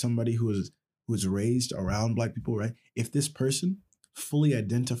 like somebody who was raised around black people, right? If this person fully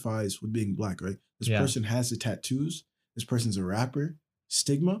identifies with being black, right? This person has the tattoos. This person's a rapper.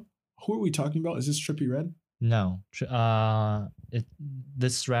 Stigma. Who are we talking about? Is this Trippie Redd? No.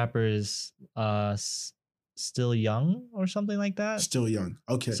 This rapper is still young or something like that. Still young.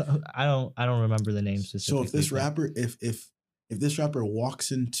 Okay. So I don't remember the name specifically. So if this rapper, if this rapper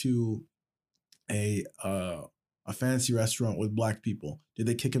walks into a fancy restaurant with black people, did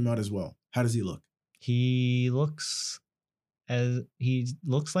they kick him out as well? How does he look? He looks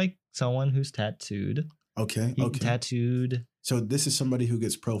like someone who's tattooed. Okay. Tattooed. So this is somebody who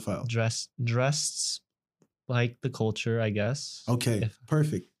gets profiled. Dressed like the culture, I guess. Okay,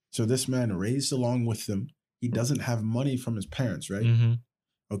 perfect. So this man raised along with them. He doesn't have money from his parents, right?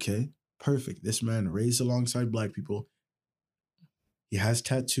 Okay, perfect. This man raised alongside black people. He has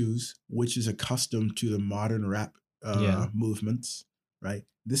tattoos, which is accustomed to the modern rap movements, right?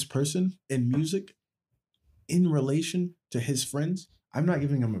 This person in music, in relation to his friends, I'm not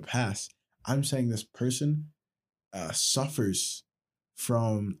giving him a pass. I'm saying this person suffers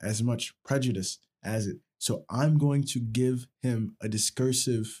from as much prejudice as it. So I'm going to give him a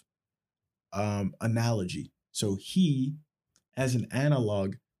discursive analogy. So he, as an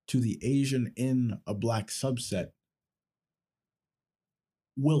analog to the Asian in a black subset,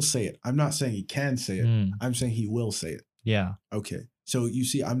 will say it. I'm not saying he can say it. I'm saying he will say it. Yeah. Okay. So you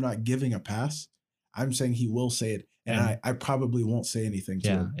see, I'm not giving a pass. I'm saying he will say it. And I probably won't say anything to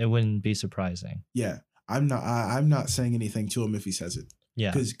him. It wouldn't be surprising. Yeah. I'm not saying anything to him if he says it.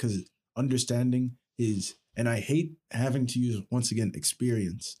 Yeah. Because understanding his, and I hate having to use, once again,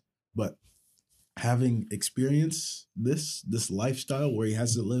 experience, but having experienced this lifestyle where he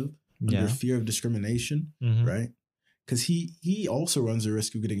has to live under fear of discrimination, right? Because he also runs the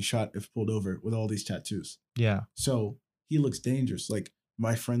risk of getting shot if pulled over with all these tattoos. Yeah. So he looks dangerous. Like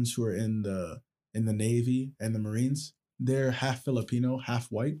my friends who are in the Navy and the Marines, they're half Filipino, half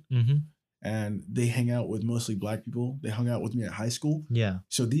white. And they hang out with mostly black people. They hung out with me at high school. Yeah.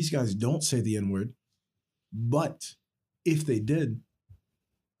 So these guys don't say the N-word. But if they did,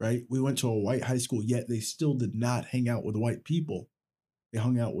 right, we went to a white high school, yet they still did not hang out with white people. They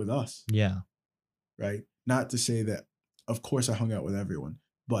hung out with us. Yeah. Right? Not to say that, of course, I hung out with everyone.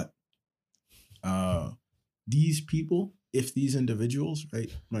 But these people, if these individuals,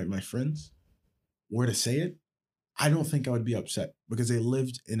 right, my friends, were to say it, I don't think I would be upset because they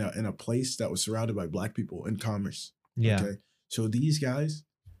lived in a place that was surrounded by black people in commerce. Yeah. Okay. So these guys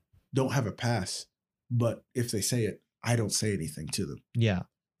don't have a pass, but if they say it, I don't say anything to them. Yeah.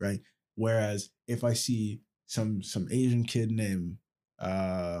 Right. Whereas if I see some Asian kid named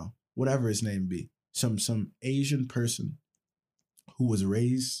whatever his name be, some Asian person who was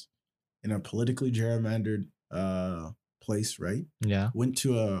raised in a politically gerrymandered place, right? Yeah. Went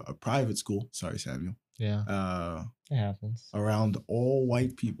to a private school. Sorry, Samuel. Yeah. It happens. Around all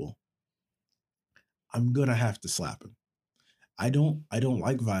white people. I'm gonna have to slap him. I don't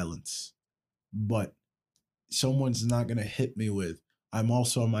like violence, but someone's not gonna hit me with, I'm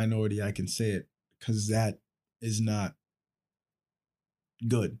also a minority. I can say it because that is not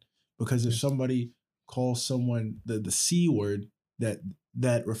good. Because if somebody calls someone the C word that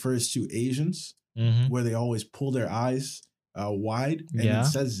refers to Asians, where they always pull their eyes wide, and it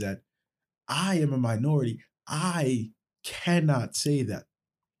says that I am a minority, I cannot say that.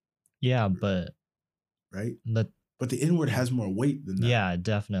 Yeah, but right. But the N word has more weight than that. Yeah,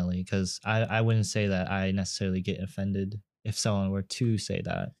 definitely. Because I wouldn't say that I necessarily get offended if someone were to say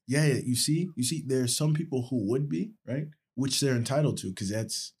that. Yeah, you see, there are some people who would be, right, which they're entitled to,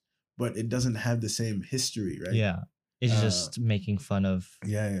 because but it doesn't have the same history, right? Yeah, it's just making fun of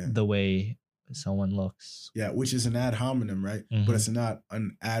the way someone looks. Yeah, which is an ad hominem, right? But it's not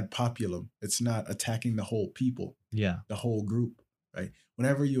an ad populum. It's not attacking the whole people. Yeah, the whole group, right?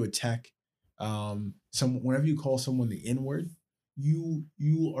 Whenever you attack whenever you call someone the N word,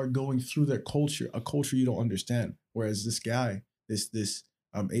 you are going through their culture, a culture you don't understand. Whereas this guy, this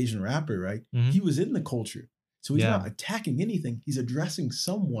Asian rapper, right? He was in the culture, so he's not attacking anything. He's addressing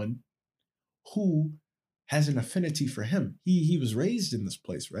someone who has an affinity for him. He was raised in this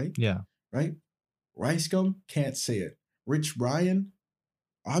place, right? Yeah, right. Rice Gum can't say it. Rich Brian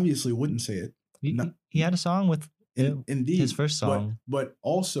obviously wouldn't say it. He had a song with indeed his first song, but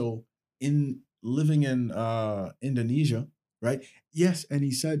also in living in Indonesia, right? Yes, and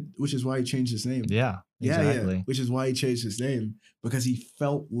he said, which is why he changed his name. Yeah, exactly. Yeah, which is why he changed his name, because he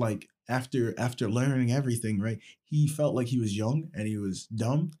felt like after learning everything, right? He felt like he was young and he was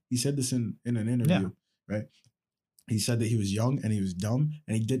dumb. He said this in an interview, right? He said that he was young and he was dumb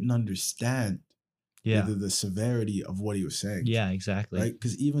and he didn't understand the severity of what he was saying. Yeah, exactly. Right?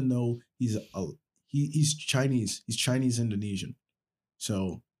 Because even though he's Chinese, he's Chinese Indonesian.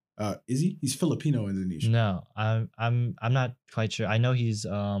 So is he? He's Filipino Indonesian. No, I'm not quite sure. I know he's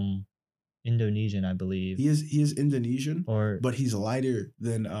Indonesian, I believe. He is Indonesian, but he's lighter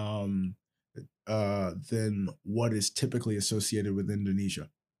than what is typically associated with Indonesia.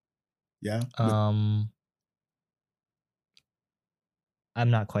 Yeah. I'm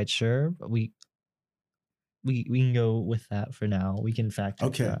not quite sure, but we can go with that for now. We can fact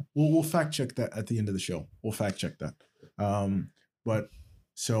check that. We'll fact check that at the end of the show. We'll fact check that. But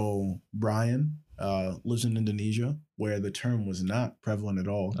so Brian lives in Indonesia, where the term was not prevalent at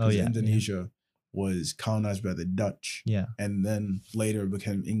all, because Indonesia was colonized by the Dutch. Yeah. And then later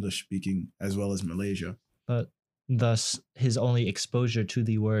became English speaking, as well as Malaysia. But thus his only exposure to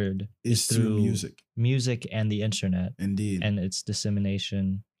the word is through music and the internet. Indeed. And its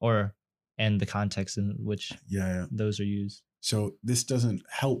dissemination and the context in which those are used. So this doesn't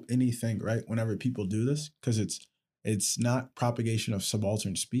help anything, right? Whenever people do this, because it's not propagation of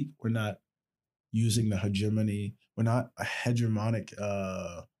subaltern speak. We're not using the hegemony. We're not a hegemonic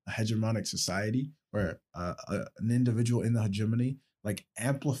society where an individual in the hegemony, like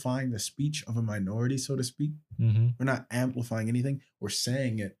amplifying the speech of a minority, so to speak. Mm-hmm. We're not amplifying anything. We're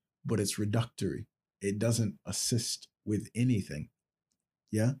saying it, but it's reductory. It doesn't assist with anything.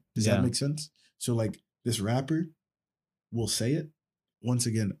 Yeah? Does that make sense? So like this rapper will say it. Once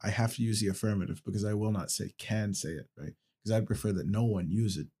again, I have to use the affirmative because I will not say can say it, right? Because I prefer that no one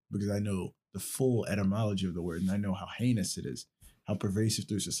use it, because I know the full etymology of the word and I know how heinous it is, how pervasive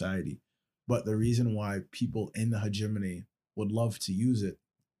through society. But the reason why people in the hegemony would love to use it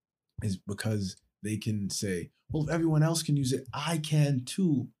is because they can say, well, if everyone else can use it, I can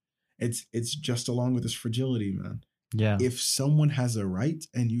too. It's just along with this fragility, man. Yeah. If someone has a right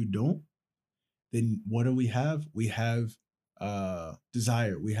and you don't, then what do we have? We have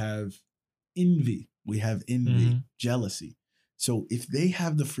desire. We have envy. Jealousy. So if they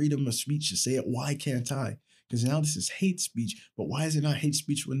have the freedom of speech to say it, why can't I? Because now this is hate speech. But why is it not hate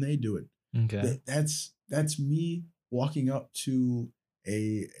speech when they do it? Okay. That's me walking up to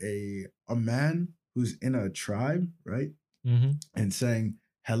a man who's in a tribe, right? Mm-hmm. And saying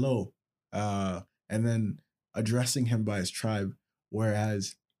hello, and then addressing him by his tribe.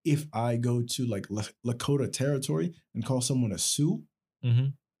 Whereas if I go to like Lakota territory and call someone a Sioux,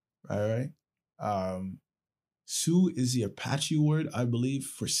 right? Sioux is the Apache word, I believe,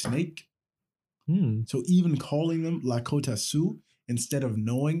 for snake. So even calling them Lakota Sioux, instead of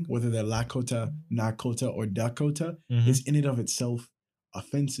knowing whether they're Lakota, Nakota, or Dakota, is in and of itself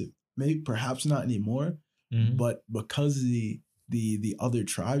offensive. Maybe perhaps not anymore, but because the other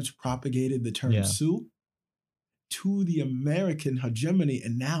tribes propagated the term Sioux to the American hegemony,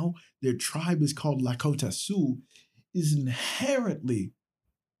 and now their tribe is called Lakota Sioux, is inherently,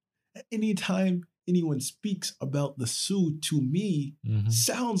 anytime anyone speaks about the Sioux, to me,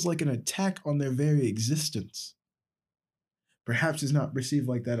 sounds like an attack on their very existence. Perhaps it's not perceived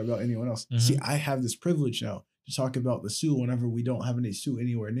like that about anyone else. See, I have this privilege now to talk about the Sioux whenever we don't have any Sioux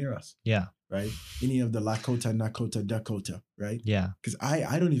anywhere near us, Yeah. right? Any of the Lakota, Nakota, Dakota, right? Yeah. Because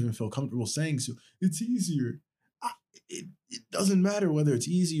I don't even feel comfortable saying Sioux. It's easier. It doesn't matter whether it's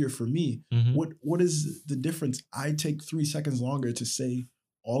easier for me. Mm-hmm. What is the difference? I take 3 seconds longer to say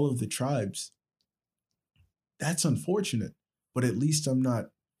all of the tribes. That's unfortunate, but at least I'm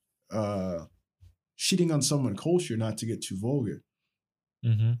not shitting on someone's culture, not to get too vulgar.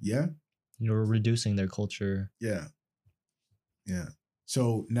 Mm-hmm. Yeah? You're reducing their culture. Yeah. Yeah.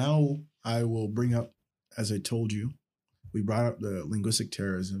 So now I will bring up, as I told you, we brought up the linguistic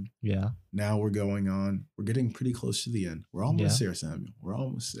terrorism. Yeah. Now we're getting pretty close to the end. We're almost there, Samuel. We're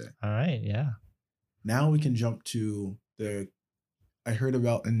almost there. All right. Yeah. Now we can jump to I heard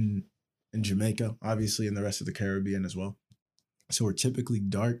about in Jamaica, obviously in the rest of the Caribbean as well. So we're typically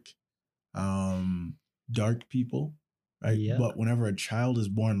dark people, right? Yeah. But whenever a child is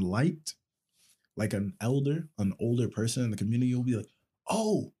born light, like an older person in the community, you'll be like,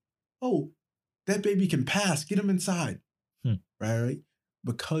 oh, that baby can pass. Get him inside, right?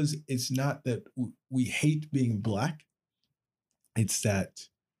 Because it's not that we hate being Black. It's that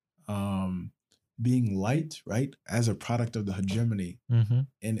being light, right, as a product of the hegemony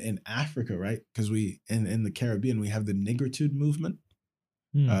in Africa, right? Because we in the Caribbean we have the negritude movement,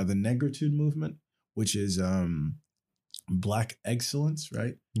 which is Black excellence,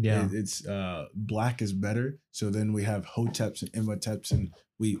 right? Yeah. It's Black is better. So then we have Hoteps and Imhoteps, and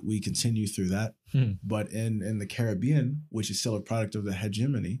we continue through that. But in the Caribbean, which is still a product of the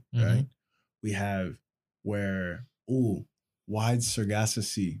hegemony, right? We have wide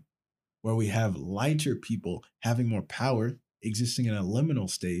Sargassy, where we have lighter people having more power, existing in a liminal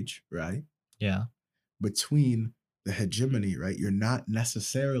stage, right? Yeah. Between the hegemony, right? You're not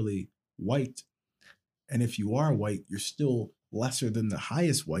necessarily white. And if you are white, you're still lesser than the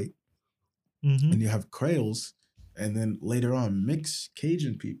highest white. And you have Creoles, and then later on mixed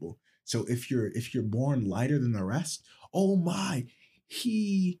Cajun people. So if you're born lighter than the rest, oh my,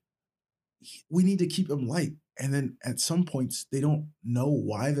 we need to keep him light. And then at some points they don't know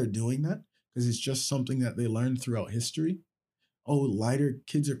why they're doing that, because it's just something that they learned throughout history. Oh, lighter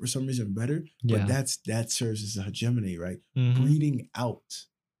kids are for some reason better. Yeah. But that serves as a hegemony, right? Breeding out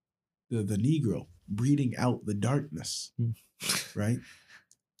the Negro, breeding out the darkness, right?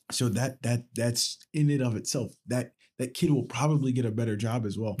 So that's in and of itself. That kid will probably get a better job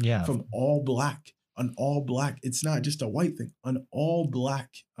as well. Yeah. From an all black. It's not just a white thing. An all black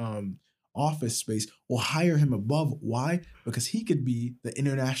office space will hire him above. Why? Because he could be the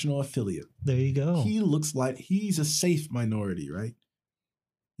international affiliate. There you go. He looks like he's a safe minority, right?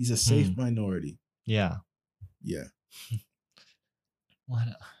 He's a safe minority. Yeah. Yeah. What?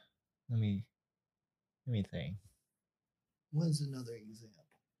 Let me think. What's another example?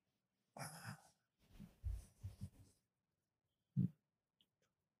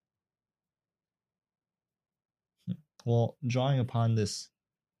 Well, drawing upon this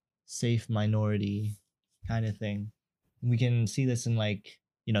safe minority kind of thing, we can see this in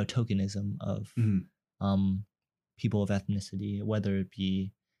tokenism of people of ethnicity, whether it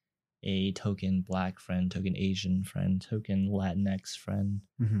be a token Black friend, token Asian friend, token Latinx friend,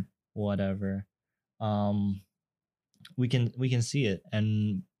 whatever. We can see it,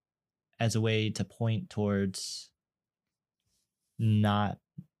 and as a way to point towards not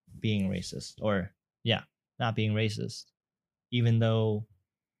being racist, not being racist, even though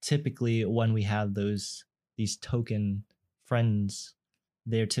typically when we have these token friends,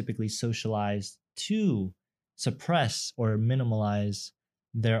 they're typically socialized to suppress or minimalize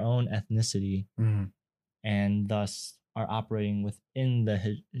their own ethnicity, and thus are operating within the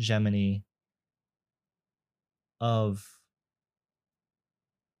hegemony of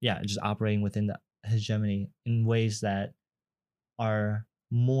just operating within the hegemony in ways that are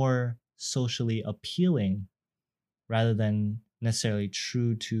more socially appealing rather than necessarily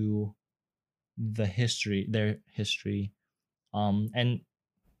true to their history. And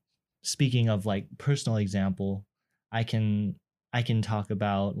speaking of personal example, I can talk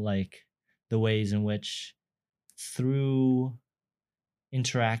about the ways in which, through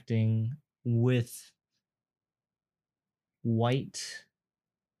interacting with white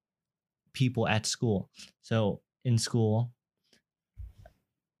people at school. So in school,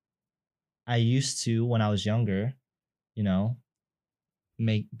 I used to, when I was younger,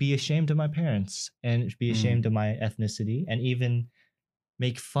 be ashamed of my parents and be ashamed of my ethnicity, and even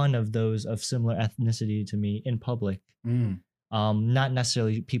make fun of those of similar ethnicity to me in public. Not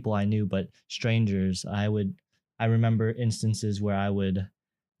necessarily people I knew, but strangers. I remember instances where I would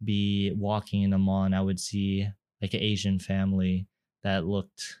be walking in a mall and I would see an Asian family that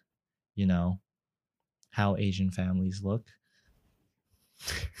looked, how Asian families look.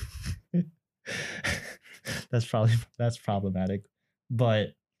 That's problematic,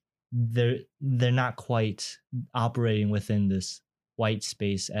 but they're not quite operating within this white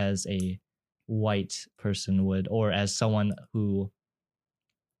space as a white person would, or as someone who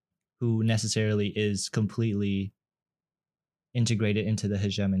necessarily is completely integrated into the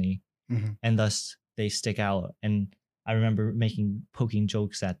hegemony, and thus they stick out. And I remember poking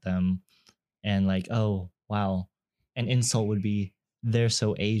jokes at them, and like, oh wow, an insult would be they're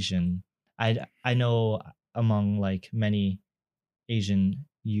so Asian. I know among like many Asian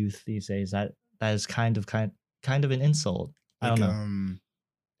youth these days that is kind of an insult. I don't Like know.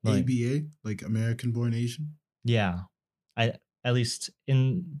 Like, ABA, like American born Asian. yeah, I at least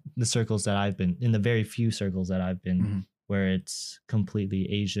in the circles that I've been in, the very few circles that I've been, where it's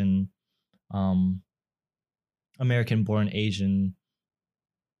completely Asian, American born Asian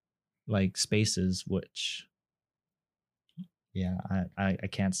like spaces, which yeah, I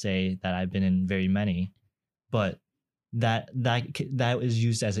can't say that I've been in very many, but that is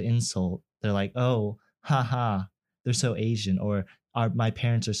used as an insult. They're like, oh, haha, they're so Asian, or my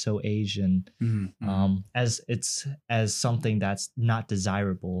parents are so Asian, as something that's not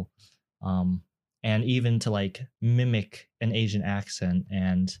desirable, and even to like mimic an Asian accent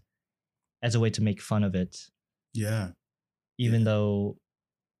and as a way to make fun of it. Yeah. Even though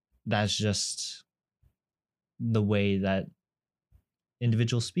that's just the way that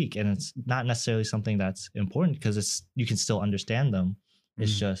individuals speak, and it's not necessarily something that's important because you can still understand them.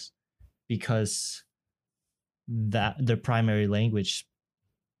 It's just because that their primary language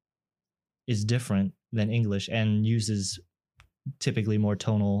is different than English and uses typically more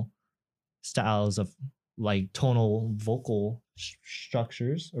tonal styles of like tonal vocal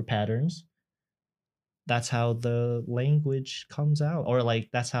structures or patterns. That's how the language comes out, or like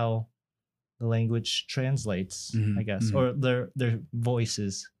that's how the language translates, I guess, or their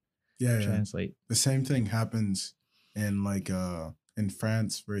voices translate. The same thing happens in like in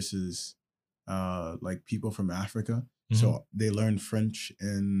France versus like people from Africa. So they learn French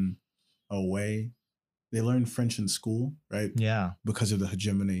in a way. They learn French in school, right? Yeah. Because of the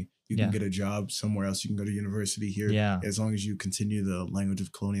hegemony. You can get a job somewhere else. You can go to university here as long as you continue the language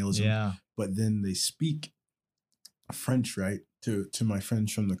of colonialism. Yeah. But then they speak French, right? To my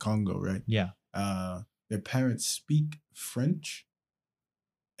friends from the Congo, right? Yeah. Their parents speak French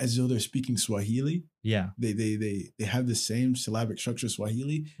as though they're speaking Swahili. Yeah. They have the same syllabic structure as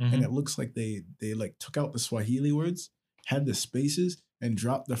Swahili, and it looks like they like took out the Swahili words, had the spaces, and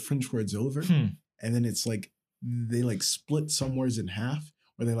dropped the French words over. And then it's like they like split some words in half,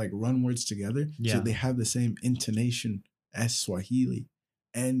 or they like run words together. Yeah. So they have the same intonation as Swahili.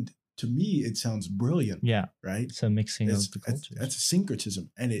 And to me, it sounds brilliant. Yeah. Right? So mixing of the cultures. That's a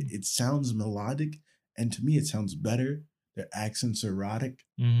syncretism. And it sounds melodic. And to me, it sounds better. Their accents are erotic.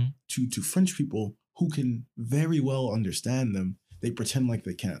 To French people who can very well understand them, they pretend like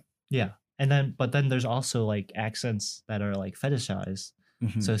they can't. Yeah. But then there's also like accents that are like fetishized.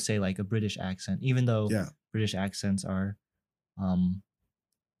 So say like a British accent, even though British accents are,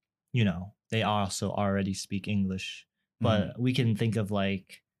 they also already speak English, but we can think of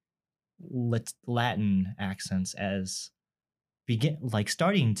like Latin accents as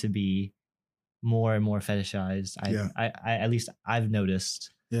starting to be more and more fetishized. I at least I've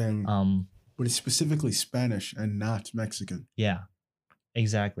noticed. Yeah. But it's specifically Spanish and not Mexican. Yeah,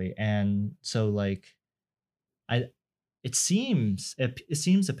 exactly. And so like, it seems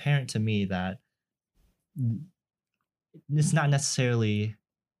apparent to me that it's not necessarily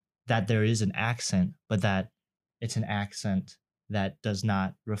that there is an accent, but that it's an accent that does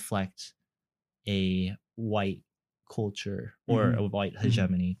not reflect a white culture or a white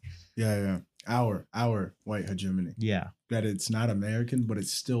hegemony. Yeah. Our white hegemony. Yeah. That it's not American, but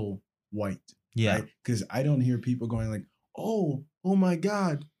it's still white. Yeah. Right? Because I don't hear people going like, oh my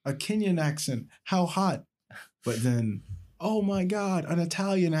God, a Kenyan accent, how hot. But then, oh my God, an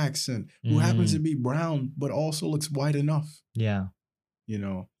Italian accent who happens to be brown, but also looks white enough. Yeah. You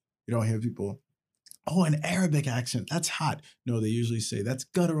don't hear people, oh, an Arabic accent, that's hot. No, they usually say that's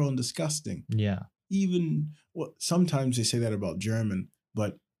guttural and disgusting. Yeah. Sometimes they say that about German,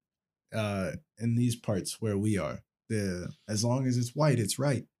 but in these parts where we are, as long as it's white, it's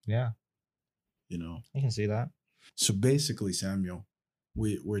right. Yeah. I can see that. So basically, Samuel,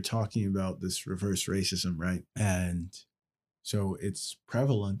 we're talking about this reverse racism, right? And so its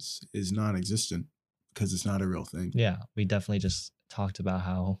prevalence is non-existent because it's not a real thing. Yeah, we definitely just talked about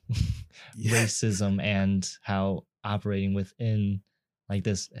how racism and how operating within like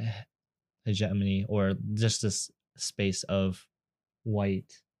this hegemony or just this space of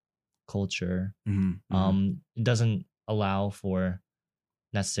white culture. Mm-hmm. It doesn't allow for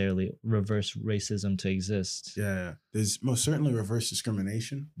necessarily reverse racism to exist. Yeah, there's most certainly reverse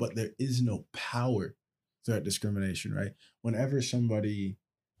discrimination, but there is no power to that discrimination, right? Whenever somebody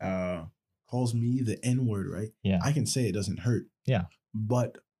calls me the N word, right? Yeah. I can say it doesn't hurt. Yeah.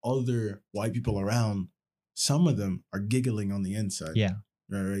 But other white people around, some of them are giggling on the inside. Yeah.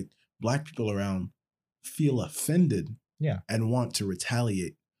 Right? Black people around feel offended. Yeah. And want to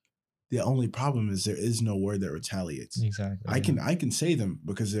retaliate. The only problem is there is no word that retaliates. Exactly. I can say them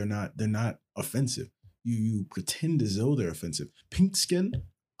because they're not offensive. You pretend as though they're offensive. Pink skin,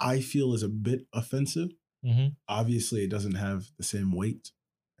 I feel, is a bit offensive. Mm-hmm. Obviously, it doesn't have the same weight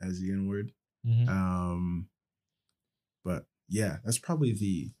as the N word. Mm-hmm. But yeah, that's probably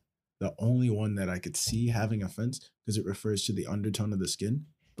the only one that I could see having offense because it refers to the undertone of the skin.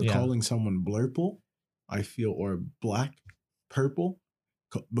 But calling someone blurple, I feel, or black, purple,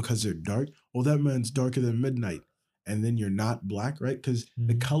 because they're dark. Well, that man's darker than midnight, and then you're not black, right? Because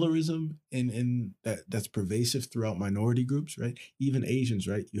the colorism in that's pervasive throughout minority groups, right? Even Asians,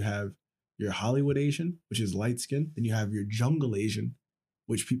 right? You have your Hollywood Asian, which is light skin, then you have your jungle Asian,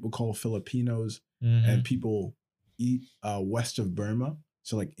 which people call Filipinos, and people eat west of Burma,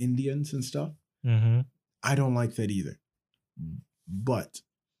 so like Indians and stuff. I don't like that either, but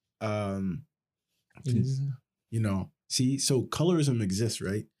see, so colorism exists,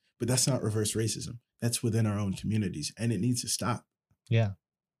 right? But that's not reverse racism. That's within our own communities, and it needs to stop. Yeah.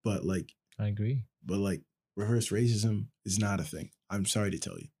 But I agree. But reverse racism is not a thing. I'm sorry to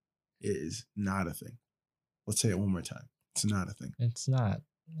tell you. It is not a thing. Let's say it one more time. It's not a thing. It's not.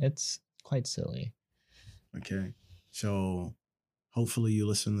 It's quite silly. Okay. So hopefully you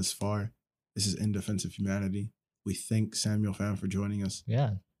listen this far. This is In Defense of Humanity. We thank Samuel Pham for joining us.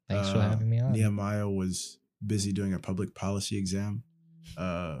 Yeah. Thanks for having me on. Nehemiah was busy doing a public policy exam.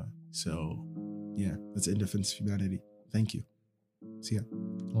 So yeah, that's In Defense of Humanity. Thank you. See ya.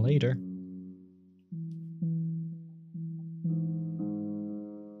 Later.